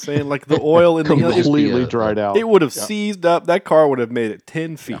 you know what I'm saying? Like the oil in completely dried out. It would have seized up. That car would have made it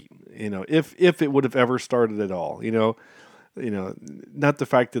 10 feet. If it would have ever started at all. Not the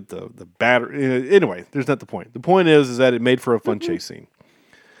fact that the battery. Anyway, there's not the point. The point is that it made for a fun chase scene.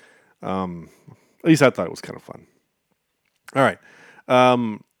 At least I thought it was kind of fun. All right.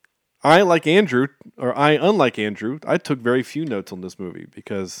 Unlike Andrew, I took very few notes on this movie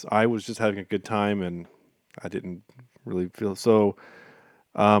because I was just having a good time and I didn't really feel so.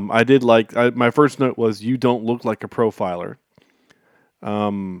 I did my first note was, you don't look like a profiler.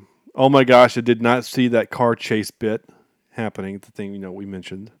 Oh my gosh, I did not see that car chase bit. happening. The thing we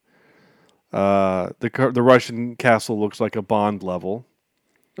mentioned. The Russian castle looks like a Bond level.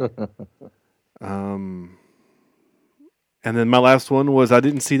 And then my last one was I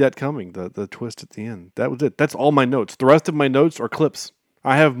didn't see that coming. The twist at the end. That was it. That's all my notes. The rest of my notes are clips.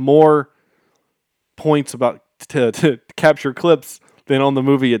 I have more points about to capture clips than on the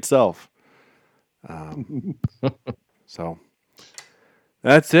movie itself. So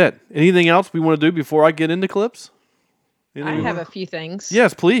that's it. Anything else we want to do before I get into clips? I have a few things.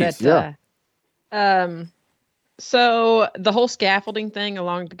 Yes, please. So the whole scaffolding thing,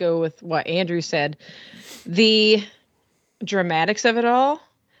 along to go with what Andrew said, the dramatics of it all,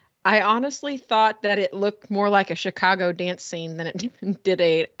 I honestly thought that it looked more like a Chicago dance scene than it did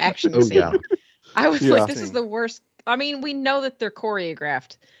a action scene. Yeah. I was like, this is the worst. I mean, we know that they're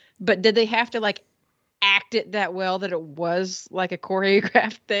choreographed, but did they have to like act it that well that it was like a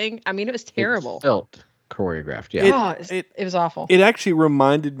choreographed thing? I mean, it was terrible. It felt choreographed, yeah. It was awful. It actually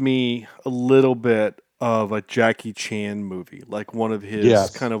reminded me a little bit of a Jackie Chan movie, like one of his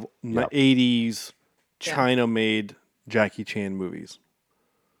kind of 80s China-made Jackie Chan movies.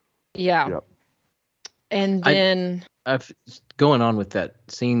 Yeah. Yep. And then going on with that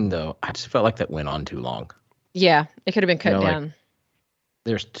scene though, I just felt like that went on too long. Yeah, it could have been cut down. Like,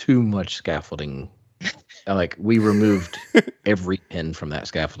 there's too much scaffolding. Like we removed every pin from that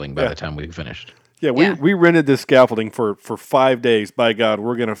scaffolding by the time we finished. Yeah, we rented this scaffolding for 5 days. By God,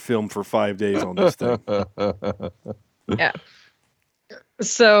 we're going to film for 5 days on this thing. Yeah.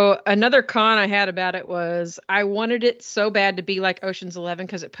 So another con I had about it was I wanted it so bad to be like Ocean's 11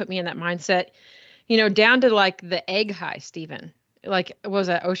 because it put me in that mindset, down to like the egg heist even. Like, was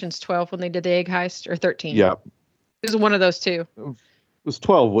that Ocean's 12 when they did the egg heist, or 13? Yeah. It was one of those two. It was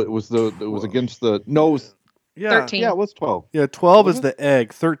 12. It was against the nose. Yeah. 13. Yeah, it was 12. Yeah, 12 is the egg,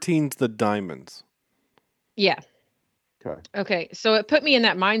 13's the diamonds. Yeah. Okay. So it put me in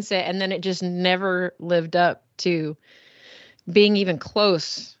that mindset, and then it just never lived up to being even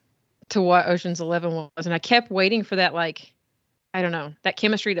close to what Ocean's 11 was. And I kept waiting for that, like, I don't know, that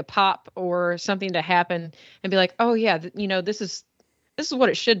chemistry to pop or something to happen and be like, oh yeah, this is what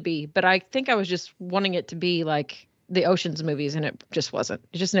it should be. But I think I was just wanting it to be like the Ocean's movies, and it just wasn't.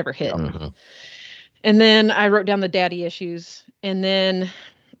 It just never hit. Mm-hmm. And then I wrote down the daddy issues. And then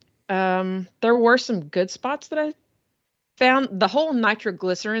there were some good spots that I found. The whole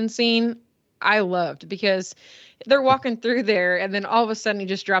nitroglycerin scene I loved, because they're walking through there and then all of a sudden he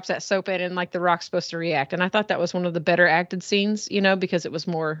just drops that soap in and like the Rock's supposed to react. And I thought that was one of the better acted scenes, because it was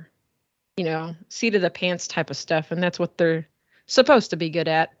more, seat of the pants type of stuff. And that's what they're supposed to be good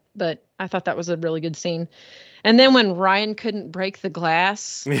at. But I thought that was a really good scene. And then when Ryan couldn't break the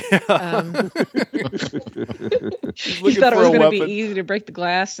glass, he thought it was going to be easy to break the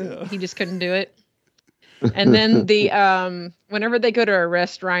glass, and he just couldn't do it. And then whenever they go to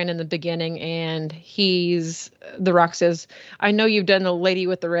arrest Ryan in the beginning, and The Rock says, I know you've done the lady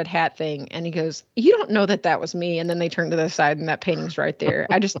with the red hat thing. And he goes, you don't know that was me. And then they turn to the side and that painting's right there.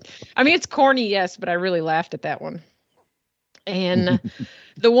 It's corny, yes, but I really laughed at that one. And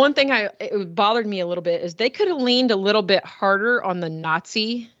the one thing it bothered me a little bit is they could have leaned a little bit harder on the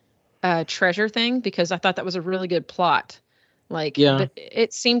Nazi treasure thing, because I thought that was a really good plot. But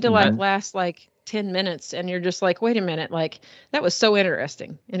it seemed to last 10 minutes, and you're just like, wait a minute, that was so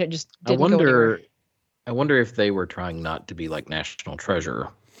interesting, and it just didn't go anywhere. I wonder if they were trying not to be like National Treasure.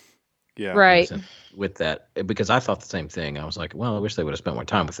 Yeah. Right. With that, because I thought the same thing. I was like, well, I wish they would have spent more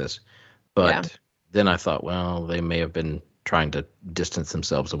time with this. But then I thought, well, they may have been trying to distance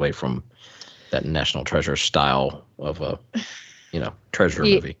themselves away from that National Treasure style of a, treasure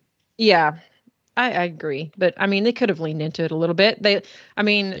movie. Yeah. I agree. But they could have leaned into it a little bit. They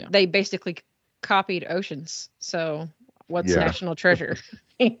basically copied Oceans. So what's National Treasure?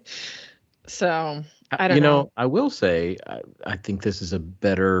 So I don't know. I will say, I think this is a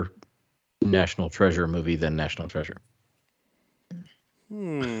better National Treasure movie than National Treasure. I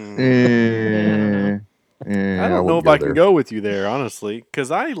don't know if I can go with you there, honestly,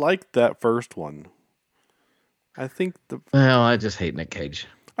 because I liked that first one. I think Well, I just hate Nick Cage.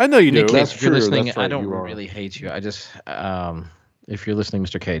 I know you do. Nick Cage, That's if you're true. listening, That's right, I don't you are. really hate you. I just, if you're listening,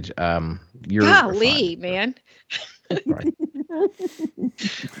 Mr. Cage, you're Golly, fine. man. Right.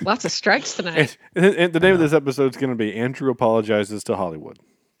 Lots of strikes tonight. And the name of this episode is going to be Andrew Apologizes to Hollywood.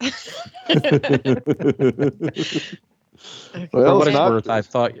 For what it's worth, I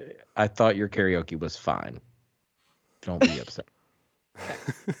thought your karaoke was fine. Don't be upset.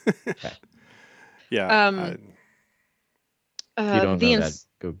 Okay. Yeah. If you don't know that,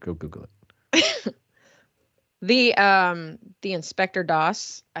 go Google it. The Inspector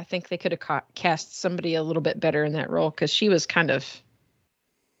Doss, I think they could have cast somebody a little bit better in that role because she was kind of.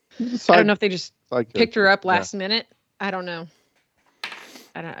 I don't know if they just picked her up last minute. I don't know.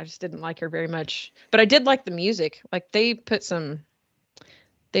 I just didn't like her very much, but I did like the music. Like they did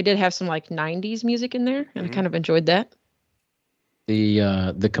have some like 90s music in there, and I kind of enjoyed that.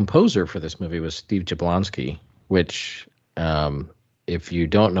 The composer for this movie was Steve Jablonsky, which, if you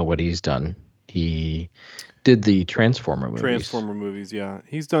don't know what he's done, he did the Transformer movies. Yeah.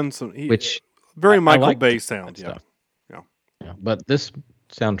 He's done some which very Michael like Bay sound, yeah. But this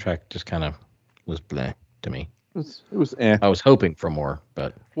soundtrack just kind of was bleh to me. It was eh. I was hoping for more,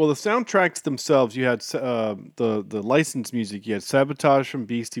 but Well, the soundtracks themselves, you had the licensed music. You had Sabotage from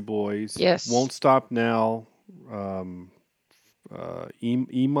Beastie Boys. Yes. Won't Stop Now.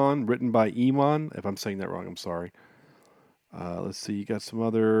 Iman, written by Iman. If I'm saying that wrong, I'm sorry. Let's see. You got some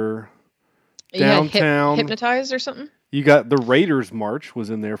other Downtown. Hypnotized or something? You got the Raiders March was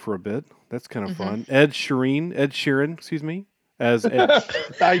in there for a bit. That's kind of fun. Ed Sheeran, excuse me, as Ed.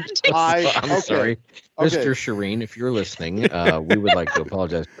 I'm sorry. Mr. Shireen, if you're listening, we would like to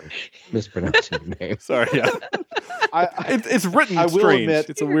apologize for mispronouncing your name. Sorry, yeah. It's written I will strange. admit,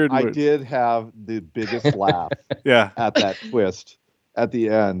 It's a weird I word. did have the biggest laugh Yeah. at that twist at the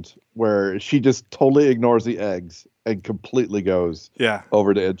end where she just totally ignores the eggs and completely goes Yeah.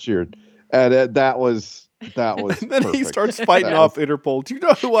 over to Ed Sheeran. And that was And then perfect. he starts fighting off Interpol. Do you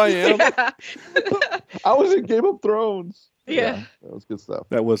know who I am? I was in Game of Thrones. Yeah. That was good stuff.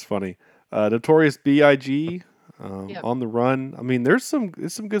 That was funny. Notorious B.I.G. Yep. On the Run. I mean, there's some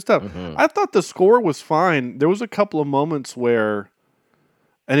good stuff. Mhm. I thought the score was fine. There was a couple of moments where,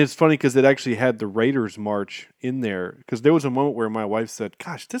 and it's funny because it actually had the Raiders March in there. Because there was a moment where my wife said,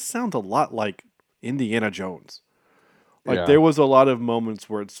 "Gosh, this sounds a lot like Indiana Jones." Like Yeah. there was a lot of moments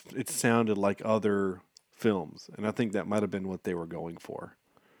where it sounded like other films, and I think that might have been what they were going for.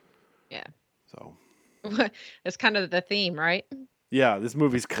 Yeah. So It's kind of the theme, right? yeah, this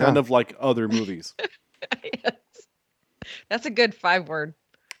movie's kind of like other movies. Yes. That's a good 5-word.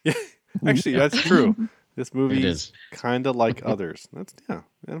 Yeah, actually, that's true. This movie It is is. kind of like others. That's not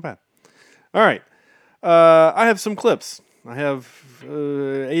bad. All right, I have some clips. I have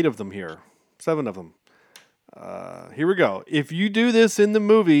 8 of them here, 7 of them. Here we go. If you do this in the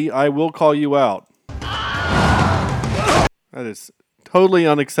movie, I will call you out. That is totally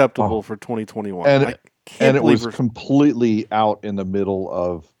unacceptable for 2021. And I can't And it believe was we're- completely out in the middle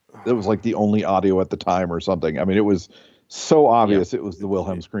of. It was like the only audio at the time or something. I mean, it was so obvious it was the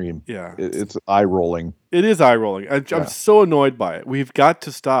Wilhelm scream. yeah. It's eye rolling. It is eye rolling. I'm so annoyed by it. We've got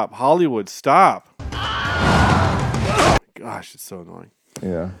to stop. Hollywood, stop. Gosh, it's so annoying.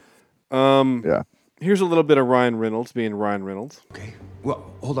 Yeah. Yeah. Here's a little bit of Ryan Reynolds being Ryan Reynolds. Okay.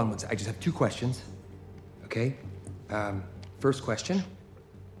 Well, hold on one second. I just have 2 questions. Okay. First question.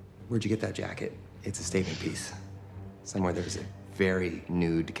 Where'd you get that jacket? It's a statement piece. Somewhere there's a very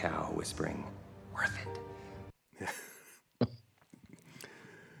nude cow whispering, "Worth it."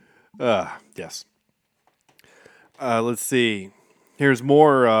 Yes. Let's see. Here's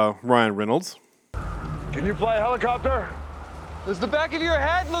more Ryan Reynolds. Can you fly a helicopter? Does the back of your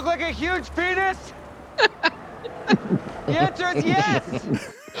head look like a huge penis? The answer is yes.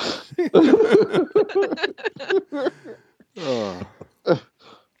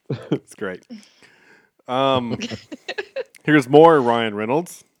 It's great. Here's more Ryan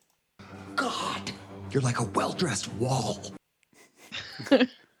Reynolds. God, you're like a well-dressed wall.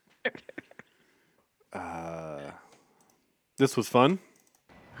 This was fun.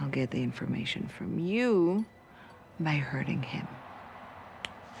 I'll get the information from you by hurting him.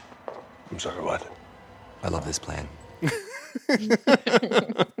 I'm sorry, what? I love this plan.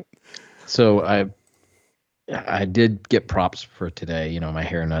 So I did get props for today. You know, my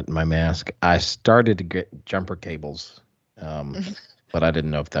hairnet and my mask. I started to get jumper cables, but I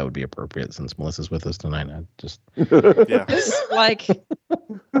didn't know if that would be appropriate since Melissa's with us tonight. I just Yeah. Like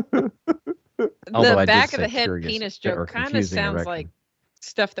Although I the did back of say the head curious penis or joke kind of confusing, I sounds reckon. like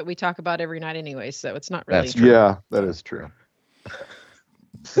stuff that we talk about every night anyway, so it's not really. That's true. Yeah, that is true.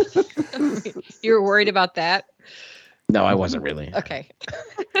 You were worried about that? No, I wasn't really. Okay.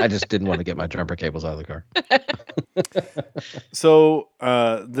 I just didn't want to get my jumper cables out of the car. So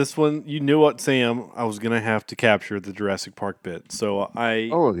this one, you knew what, Sam? I was gonna have to capture the Jurassic Park bit. So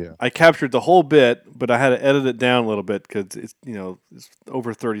Oh yeah. I captured the whole bit, but I had to edit it down a little bit because it's it's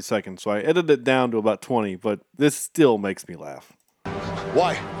over 30 seconds. So I edited it down to about 20. But this still makes me laugh.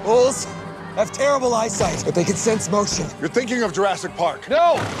 Why? Bulls? have terrible eyesight, but they can sense motion. You're thinking of Jurassic Park.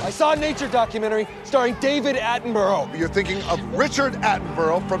 No! I saw a nature documentary starring David Attenborough. You're thinking of Richard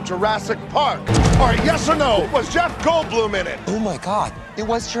Attenborough from Jurassic Park. All right, yes or no? Was Jeff Goldblum in it? Oh my God, it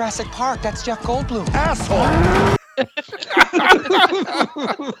was Jurassic Park. That's Jeff Goldblum. Asshole!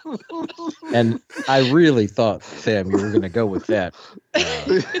 And I really thought, Sam, you were going to go with that.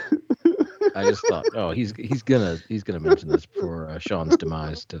 I just thought, he's gonna mention this for Sean's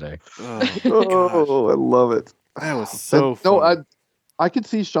demise today. Oh, I love it. That was so fun. No, I could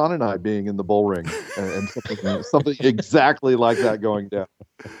see Sean and I being in the bull ring and something exactly like that going down.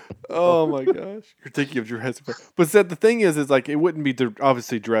 Oh my gosh, you're thinking of Jurassic Park. But the thing is like it wouldn't be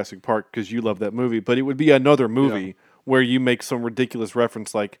obviously Jurassic Park because you love that movie, but it would be another movie where you make some ridiculous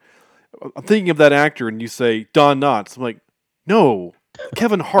reference. Like I'm thinking of that actor, and you say Don Knotts. I'm like, no,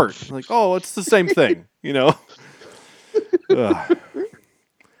 Kevin Hart. I'm like, oh, it's the same thing, you know.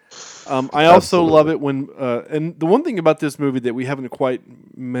 I also love it when, and the one thing about this movie that we haven't quite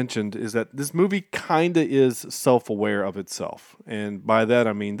mentioned is that this movie kind of is self-aware of itself. And by that,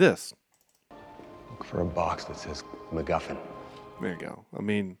 I mean this. Look for a box that says MacGuffin. There you go. I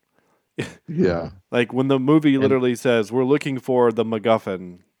mean, yeah. Like when the movie literally says, we're looking for the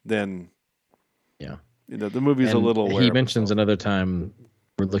MacGuffin, then, yeah, you know, the movie's a little aware. He mentions another time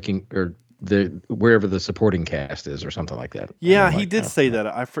we're looking, or wherever the supporting cast is, or something like that. Yeah, he did say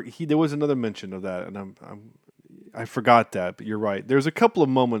that. There was another mention of that, and I forgot that. But you're right. There's a couple of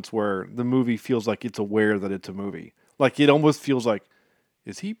moments where the movie feels like it's aware that it's a movie. Like it almost feels like,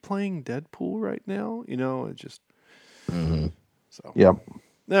 is he playing Deadpool right now? You know, it just. Mm-hmm. So. Yep.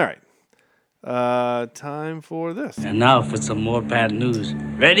 All right. Time for this. And now for some more bad news.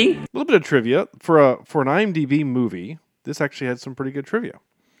 Ready? A little bit of trivia for an IMDb movie. This actually had some pretty good trivia.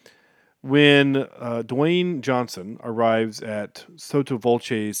 When Dwayne Johnson arrives at Sotto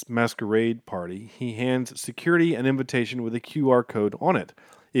Voce's masquerade party, he hands security an invitation with a QR code on it.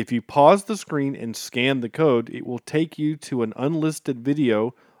 If you pause the screen and scan the code, it will take you to an unlisted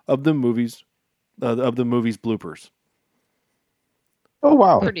video of the movie's bloopers. Oh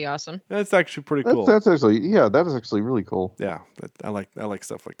wow! Pretty awesome. That's actually pretty cool. That is actually really cool. Yeah, I like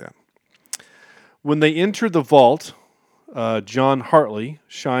stuff like that. When they enter the vault, John Hartley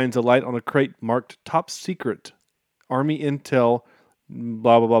shines a light on a crate marked "Top Secret, Army Intel,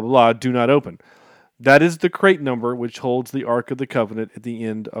 blah blah blah blah. Do not open." That is the crate number which holds the Ark of the Covenant at the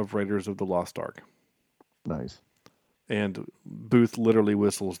end of Raiders of the Lost Ark. Nice. And Booth literally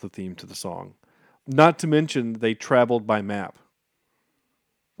whistles the theme to the song. Not to mention they traveled by map.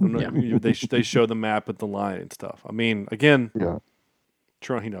 Yeah. They show the map at the line and stuff. I mean, again,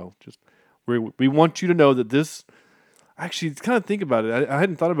 just we want you to know that this. Actually, kind of think about it. I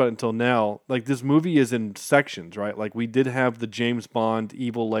hadn't thought about it until now. Like this movie is in sections, right? Like we did have the James Bond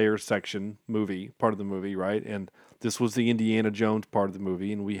Evil Lair section part of the movie, right? And this was the Indiana Jones part of the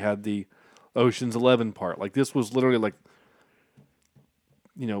movie, and we had the Ocean's 11 part. Like this was literally like,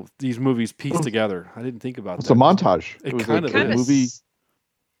 you know, these movies pieced together. I didn't think about that. It's a montage. It kind of is. Movie.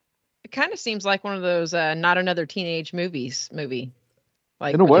 It kind of seems like one of those Not Another Teenage Movies movie.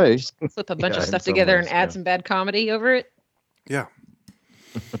 Like in a way, just slip a bunch of stuff together and add some bad comedy over it. Yeah.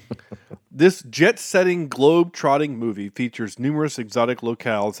 This jet-setting, globe-trotting movie features numerous exotic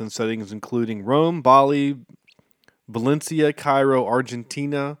locales and settings including Rome, Bali, Valencia, Cairo,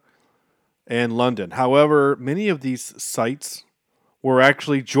 Argentina, and London. However, many of these sites were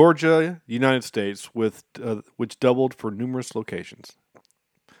actually Georgia, United States, which doubled for numerous locations.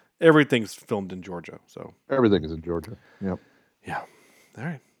 Everything's filmed in Georgia, so everything is in Georgia. Yep. Yeah. All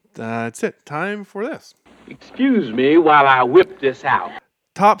right. That's it. Time for this. Excuse me while I whip this out.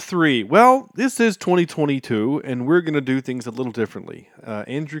 Top 3. Well, this is 2022, and we're going to do things a little differently.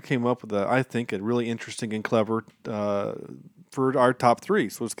 Andrew came up with, I think, a really interesting and clever for our top 3.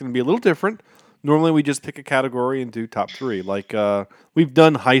 So it's going to be a little different. Normally, we just pick a category and do top 3. Like, we've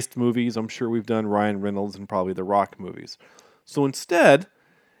done heist movies. I'm sure we've done Ryan Reynolds and probably the Rock movies. So instead,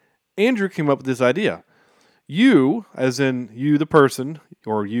 Andrew came up with this idea. You, as in you the person,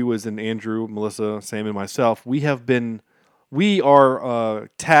 or you as in Andrew, Melissa, Sam, and myself, we are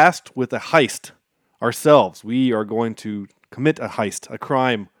tasked with a heist ourselves. We are going to commit a heist, a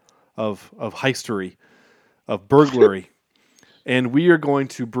crime of heistery, of burglary. And we are going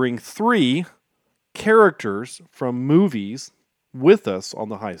to bring 3 characters from movies with us on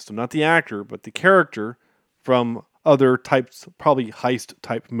the heist. So not the actor, but the character from other types, probably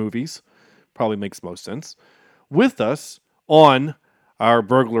heist-type movies. Probably makes most sense. With us on our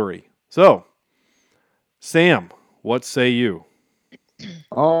burglary. So, Sam, what say you?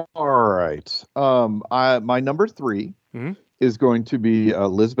 All right. My number 3 is going to be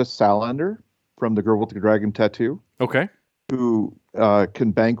Elizabeth Salander from The Girl with the Dragon Tattoo. Okay. Who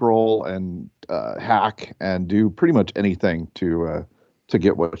can bankroll and hack and do pretty much anything to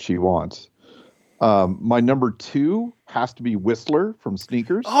get what she wants. My number 2 has to be Whistler from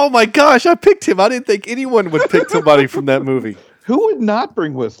Sneakers. Oh my gosh, I picked him. I didn't think anyone would pick somebody from that movie. Who would not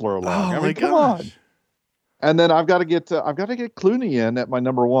bring Whistler along? Oh my gosh. And then I've got to get Clooney in at my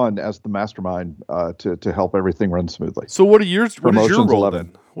number 1 as the mastermind to help everything run smoothly. So what is your role 11.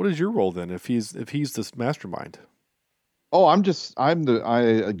 then? What is your role then if he's this mastermind? Oh, I'm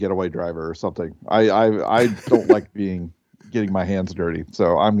a getaway driver or something. I don't like getting my hands dirty,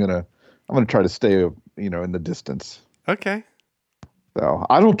 so I'm gonna try to stay in the distance. Okay. So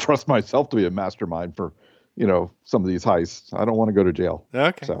I don't trust myself to be a mastermind for some of these heists. I don't want to go to jail.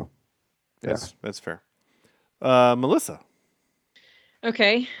 Okay. So yeah, that's fair. Melissa.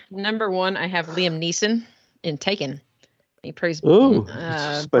 Okay, number 1, I have Liam Neeson in Taken. He plays special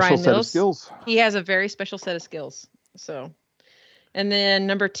Brian set of Mills. skills. He has a very special set of skills. So, and then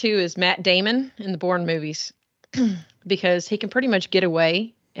number 2 is Matt Damon in the Bourne movies, because he can pretty much get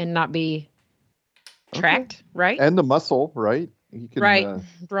away and not be tracked, right? And the muscle, right? He can, right,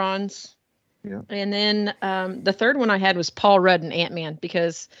 bronze. Yeah. And then the third one I had was Paul Rudd in Ant-Man,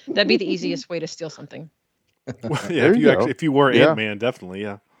 because that'd be the easiest way to steal something. Well, yeah, if you were Ant-Man, definitely,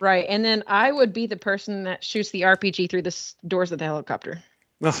 yeah. Right, and then I would be the person that shoots the RPG through the doors of the helicopter.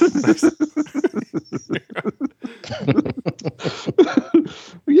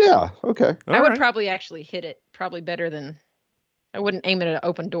 Yeah, okay. I would probably actually hit it better than I wouldn't aim it at an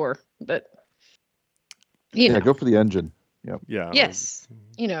open door, but you know. Go for the engine. Yep. Yeah. Yes.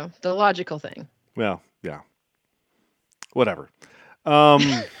 The logical thing. Well, yeah. Whatever.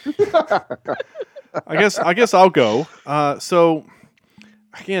 I guess I'll go. So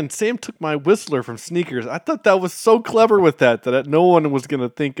again, Sam took my Whistler from Sneakers. I thought that was so clever with that no one was going to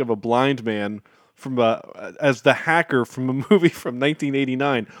think of a blind man from as the hacker from a movie from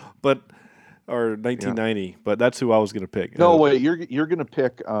 1989, or 1990. But that's who I was going to pick. No, wait, you're going to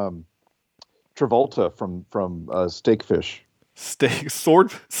pick Travolta from Steakfish.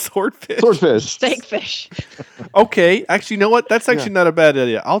 Swordfish. Steakfish. Okay, actually, you know what? That's actually not a bad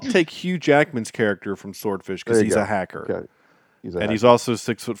idea. I'll take Hugh Jackman's character from Swordfish because he's a hacker. Okay. He's also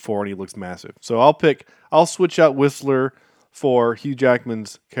 6'4" and he looks massive. So I'll switch out Whistler for Hugh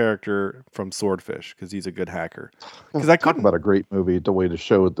Jackman's character from Swordfish because he's a good hacker. Because I talk about a great movie, the way to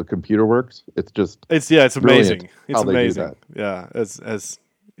show the computer works. It's just it's amazing. It's how they amazing. do that.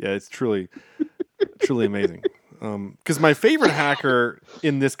 Yeah, it's truly amazing. Because my favorite hacker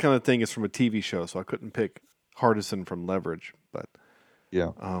in this kind of thing is from a TV show, so I couldn't pick Hardison from Leverage. But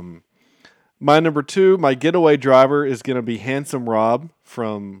yeah, my number 2, my getaway driver is going to be Handsome Rob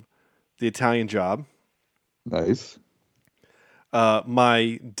from The Italian Job. Nice.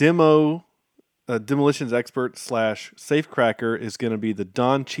 My demolitions expert / safecracker is going to be the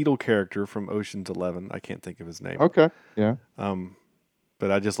Don Cheadle character from Ocean's 11. I can't think of his name. Okay. Yeah.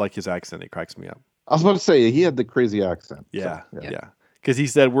 But I just like his accent. It cracks me up. I was about to say he had the crazy accent. Yeah. Because he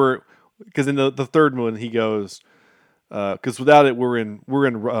said because in the third one he goes, because without it we're in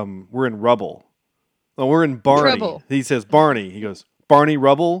rubble. Oh, we're in Barney. Trouble. He says Barney. He goes Barney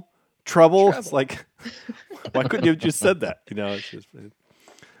Rubble. Trouble. It's like, why couldn't you have just said that? It's just.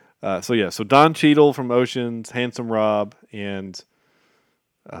 So Don Cheadle from Oceans, Handsome Rob, and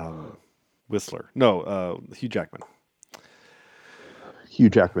Whistler. No, Hugh Jackman. Hugh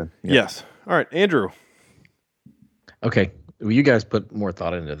Jackman. Yeah. Yes. All right, Andrew. Okay. Well, you guys put more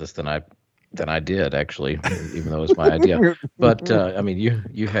thought into this than I did, actually, even though it was my idea. But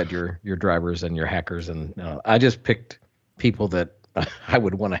you had your drivers and your hackers, and I just picked people that I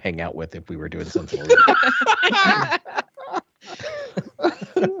would want to hang out with if we were doing something.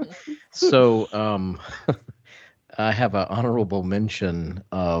 So I have an honorable mention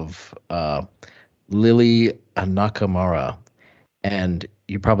of Lily Nakamura. And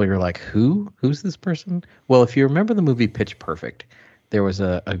you probably are like, who's this person? Well, if you remember the movie Pitch Perfect, there was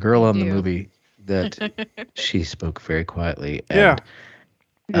a girl on the movie that she spoke very quietly. And,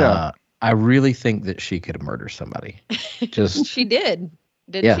 I really think that she could murder somebody. Just she did.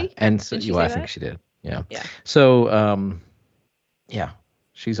 Didn't she? And so, I think she did. Yeah. So,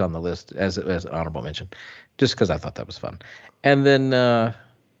 she's on the list as an honorable mention, just because I thought that was fun. And then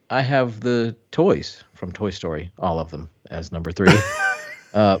I have the toys from Toy Story, all of them, as number 3,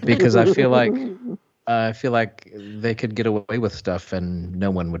 because I feel like they could get away with stuff and no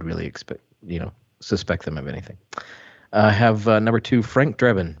one would really suspect them of anything. I have number 2, Frank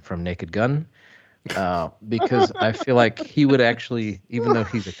Drebin from Naked Gun, because I feel like he would actually, even though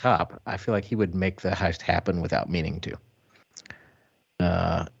he's a cop, I feel like he would make the heist happen without meaning to.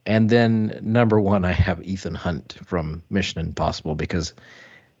 And then number one, I have Ethan Hunt from Mission Impossible because,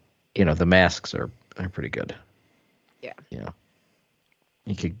 the masks are pretty good. Yeah.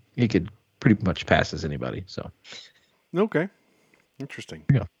 He could pretty much pass as anybody. So. Okay. Interesting.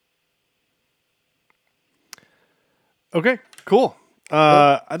 Yeah. Okay. Cool.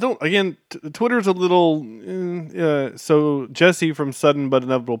 Twitter's a little. So Jesse from Sudden But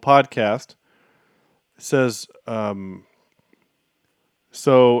Inevitable Podcast says,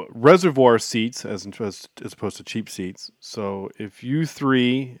 so reservoir seats as opposed to cheap seats. So if you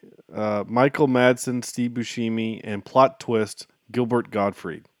three, Michael Madsen, Steve Buscemi, and plot twist Gilbert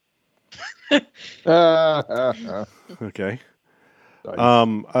Gottfried. Okay.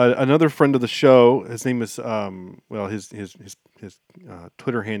 Nice. Another friend of the show. His name is his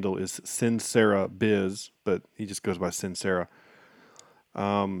Twitter handle is Sincera Biz, but he just goes by Sincera.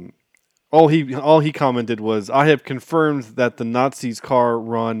 All he commented was, "I have confirmed that the Nazis' car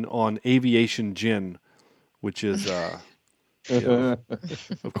run on aviation gin," which is, of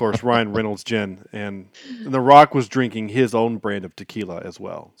course, Ryan Reynolds' gin, and The Rock was drinking his own brand of tequila as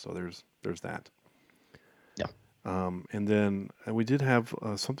well. So there's that. Yeah. And then we did have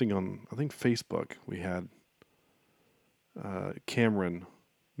something on, I think, Facebook. We had Cameron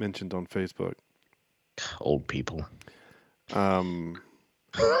mentioned on Facebook. Old people.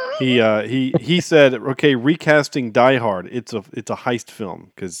 He said, okay, recasting Die Hard. It's a heist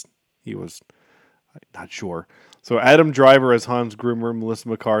film because he was not sure. So Adam Driver as Hans Gruber, Melissa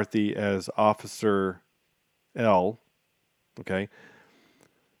McCarthy as Officer L. Okay.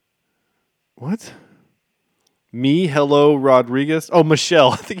 What? Hello Rodriguez. Oh,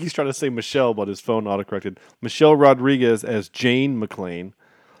 Michelle. I think he's trying to say Michelle, but his phone autocorrected. Michelle Rodriguez as Jane McClane,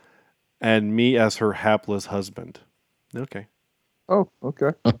 and me as her hapless husband. Okay. Oh,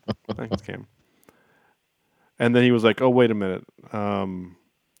 okay. Thanks, Cam. And then he was like, "Oh, wait a minute."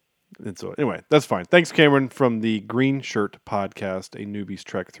 And so, anyway, that's fine. Thanks, Cameron, from the Green Shirt Podcast, a newbie's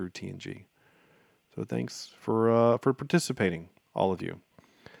trek through TNG. So, thanks for participating, all of you.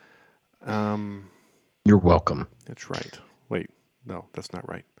 You're welcome. That's right. Wait, no, that's not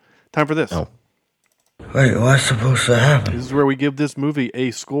right. Time for this. Oh. Wait, what's supposed to happen? This is where we give this movie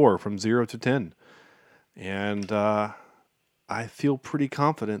a score from 0 to 10, and I feel pretty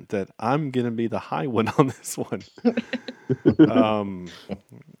confident that I'm going to be the high one on this one.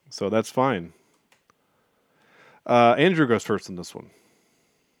 So that's fine. Andrew goes first on this one.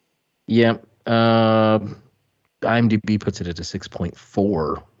 Yeah. IMDb puts it at a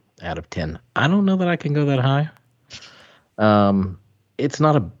 6.4 out of 10. I don't know that I can go that high. It's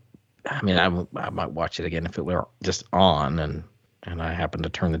not a... I mean, I might watch it again if it were just on and I happened to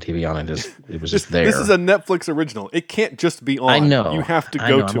turn the TV on and it was just there. This is a Netflix original. It can't just be on. I know. You have to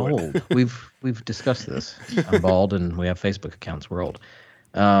go to I'm it. Old. We've discussed this. I'm bald and we have Facebook accounts. We're old.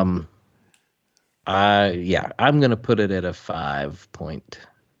 I'm gonna put it at a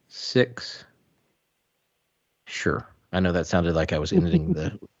 5.6. Sure. I know that sounded like I was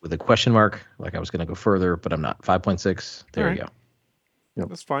ending with a question mark, like I was gonna go further, but I'm not. 5.6. There you go. Yep.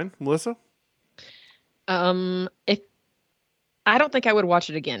 That's fine. Melissa? If I don't think I would watch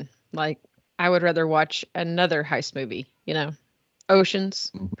it again. Like, I would rather watch another heist movie,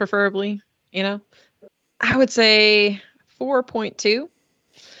 Oceans, preferably, I would say 4.2.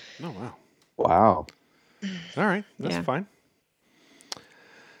 Oh, wow. Wow. All right. That's fine.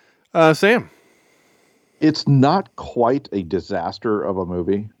 Sam? It's not quite a disaster of a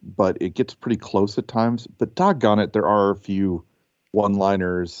movie, but it gets pretty close at times. But doggone it, there are a few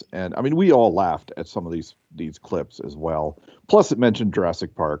one-liners, and I mean, we all laughed at some of these clips as well. Plus, it mentioned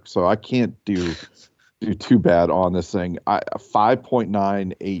Jurassic Park, so I can't do too bad on this thing.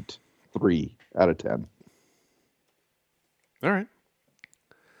 5.983 out of 10. All right.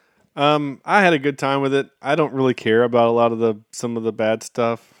 I had a good time with it. I don't really care about some of the bad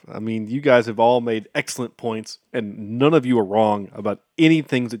stuff. I mean, you guys have all made excellent points, and none of you are wrong about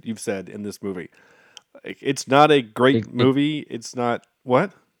anything that you've said in this movie. It's not a great movie. It's not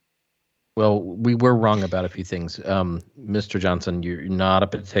what? Well, we were wrong about a few things. Mr. Johnson, you're not a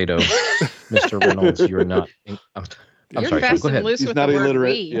potato. Mr. Reynolds, you're not. I'm You're sorry. fast Go and ahead. loose He's with not the word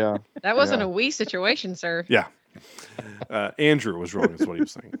illiterate. we. Yeah. That wasn't Yeah. a we situation, sir. Yeah. Andrew was wrong, is what he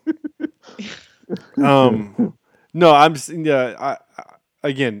was saying. No, I'm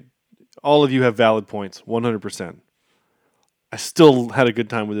again, all of you have valid points, 100%. I still had a good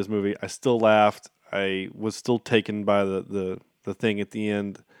time with this movie. I still laughed. I was still taken by the thing at the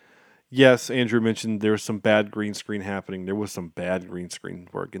end. Yes, Andrew mentioned there was some bad green screen happening. There was some bad green screen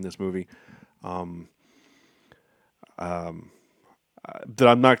work in this movie. That I'm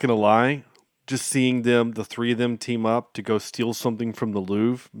not going to lie, just seeing the three of them team up to go steal something from the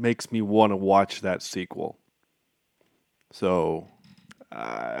Louvre makes me want to watch that sequel. So,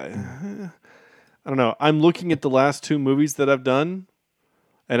 I don't know. I'm looking at the last two movies that I've done,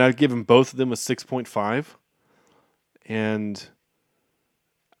 and I've given both of them a 6.5, and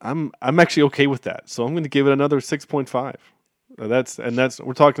I'm actually okay with that. So I'm going to give it another 6.5. That's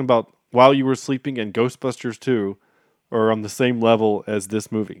we're talking about While You Were Sleeping and Ghostbusters 2 are on the same level as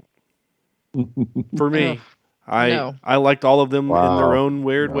this movie. For me, I liked all of them in their own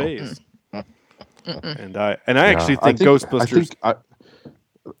weird ways. And I actually think Ghostbusters.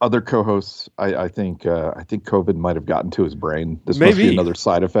 Other co-hosts, I think COVID might have gotten to his brain. This must be another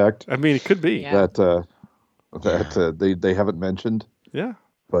side effect. I mean, it could be that they haven't mentioned. Yeah,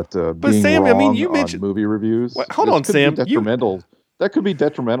 but being Sam, wrong I mean, you mentioned movie reviews. Hold on, Sam. That could be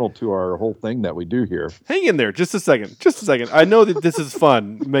detrimental to our whole thing that we do here. Hang in there, just a second. I know that this is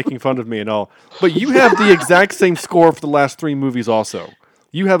fun, making fun of me and all, but you have the exact same score for the last three movies. Also,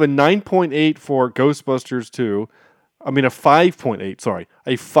 you have a 9.8 for Ghostbusters 2. I mean, a 5.8. Sorry,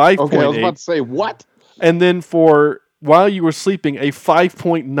 a 5.8. Okay, I was about to say what? And then for While You Were Sleeping, a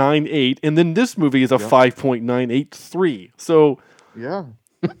 5.98, and then this movie is a 5.983. So yeah.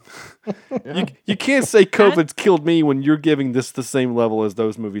 You can't say COVID's killed me when you're giving this the same level as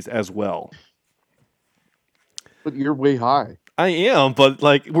those movies as well. But you're way high. I am, but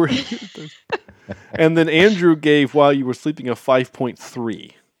like we're. And then Andrew gave While You Were Sleeping a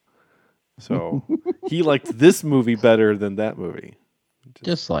 5.3. So he liked this movie better than that movie.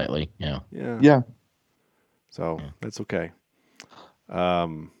 Just slightly, yeah. Yeah. So that's okay.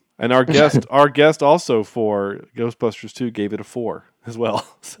 And our guest also for Ghostbusters 2 gave it a 4 as well.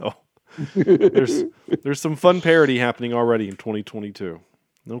 So there's some fun parody happening already in 2022.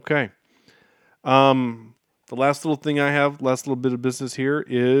 Okay. The last little thing I have, last little bit of business here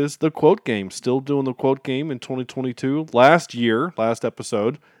is the quote game. Still doing the quote game in 2022. Last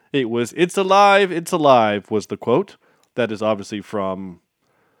episode, it was "It's alive, it's alive" was the quote. That is obviously from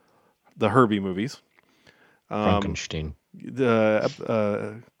the Herbie movies. Frankenstein.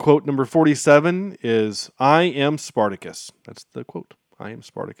 The quote number 47 is "I am Spartacus." That's the quote. I am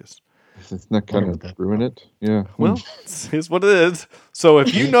Spartacus. Isn't that kind of ruin it? Yeah. Well, it's what it is. So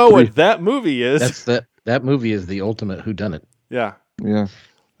if you know what that movie is, that movie is the ultimate whodunit. Yeah. Yeah.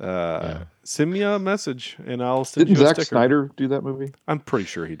 Send me a message and I'll send you a Zack sticker. Snyder do that movie? I'm pretty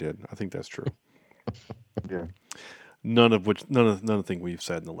sure he did. I think that's true. Yeah. None of the thing we've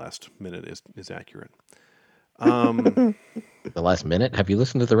said in the last minute is accurate. The last minute? Have you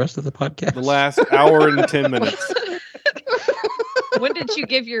listened to the rest of the podcast? The last hour and 10 minutes. When did you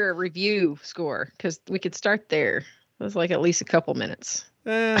give your review score? Because we could start there. It was like at least a couple minutes.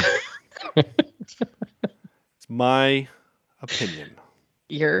 It's my opinion.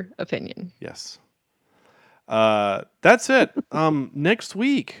 Your opinion. Yes. That's it. Next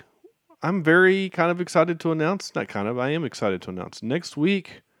week, I'm very kind of excited to announce. Not kind of. I am excited to announce. Next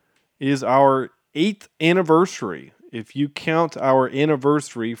week is our 8th anniversary. If you count our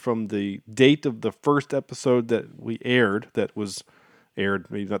anniversary from the date of the first episode that we aired,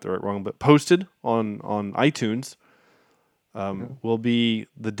 maybe not the right wrong, but posted on iTunes, will be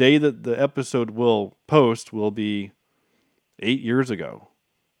the day that the episode will post will be 8 years ago.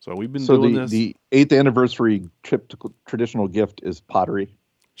 So we've been doing this. The 8th anniversary traditional gift is pottery.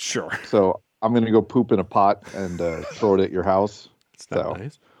 Sure. So I'm going to go poop in a pot and throw it at your house. It's not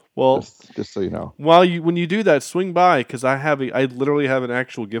nice. Well, just so you know, when you do that, swing by because I literally have an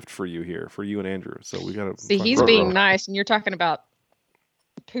actual gift for you here for you and Andrew. So we got to see. He's being nice, and you're talking about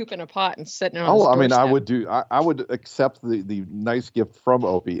poop in a pot and sitting on. Oh, I mean, I would accept the nice gift from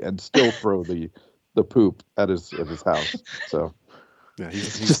Opie and still throw the poop at his house. So yeah,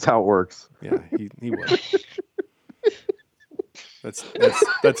 he's just how it works. Yeah, he would. That's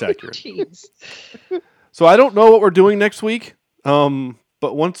accurate. Jeez. So I don't know what we're doing next week.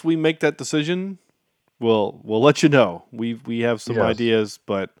 But once we make that decision, we'll let you know. We have some ideas,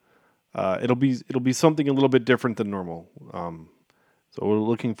 but it'll be something a little bit different than normal. So we're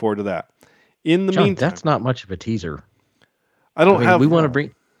looking forward to that. In the meantime, that's not much of a teaser. We want to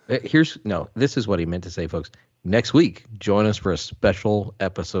bring. This is what he meant to say, folks. Next week, join us for a special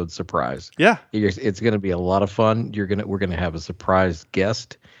episode surprise. Yeah, it's going to be a lot of fun. We're going to have a surprise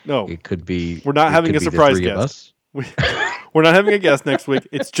guest. No, it could be. We're not having a surprise guest. We're not having a guest next week.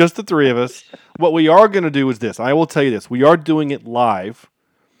 It's just the three of us. What we are going to do is this. I will tell you this. We are doing it live.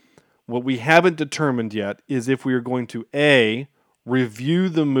 What we haven't determined yet is if we are going to A, review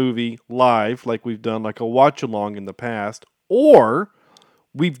the movie live like we've done like a watch along in the past, or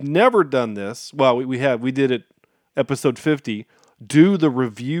we've never done this. Well, we did it episode 50. do the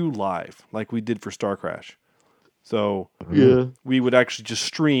review live like we did for Star Crash. So we would actually just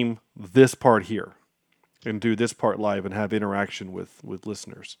stream this part here and do this part live and have interaction with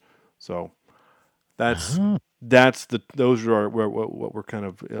listeners. So those are what we're kind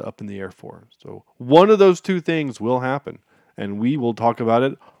of up in the air for. So one of those two things will happen, and we will talk about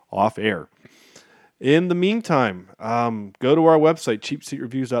it off air. In the meantime, go to our website,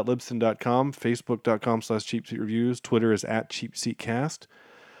 cheapseatreviews.libsyn.com, facebook.com/cheapseatreviews, Twitter is @cheapseatcast.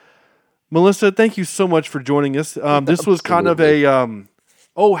 Melissa, thank you so much for joining us. This was kind of a,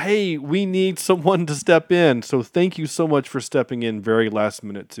 hey, we need someone to step in. So thank you so much for stepping in very last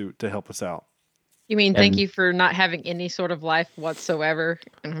minute to help us out. You mean thank you for not having any sort of life whatsoever,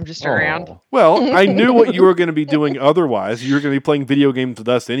 and I'm just around? Well, I knew what you were going to be doing otherwise. You were going to be playing video games with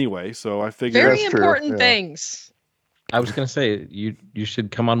us anyway, so I figured... Very important things. I was going to say, you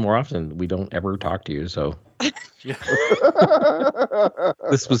should come on more often. We don't ever talk to you, so...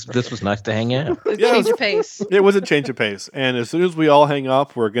 This was nice to hang out. Change of pace. It was a change of pace. And as soon as we all hang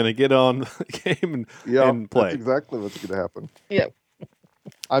up, we're going to get on the game and play. That's exactly what's going to happen. Yep.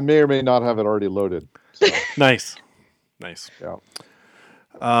 I may or may not have it already loaded. So. Nice. Yeah.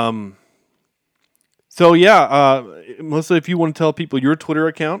 Melissa, if you want to tell people your Twitter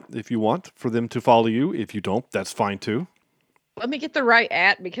account, if you want for them to follow you, if you don't, that's fine too. Let me get the right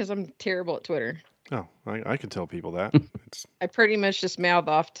because I'm terrible at Twitter. Oh, I can tell people that. I pretty much just mouth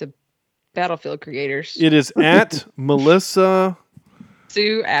off to Battlefield creators. It is at Melissa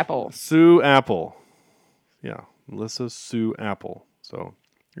Sue Apple. Sue Apple. Yeah, Melissa Sue Apple. So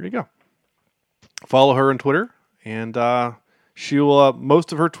here you go. Follow her on Twitter, and she will.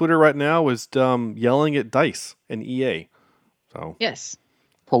 Most of her Twitter right now is yelling at DICE and EA. So yes,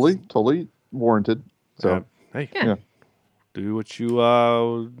 totally warranted. So hey, yeah. Do what you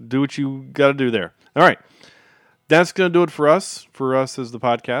got to do there. All right. That's going to do it for us as the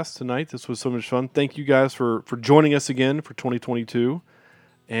podcast tonight. This was so much fun. Thank you guys for joining us again for 2022.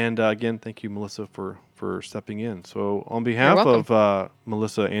 And again, thank you, Melissa, for stepping in. So on behalf of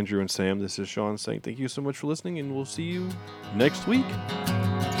Melissa, Andrew, and Sam, this is Sean saying thank you so much for listening, and we'll see you next week.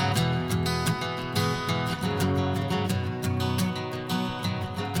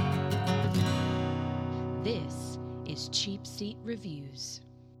 This is Cheap Seat Reviews.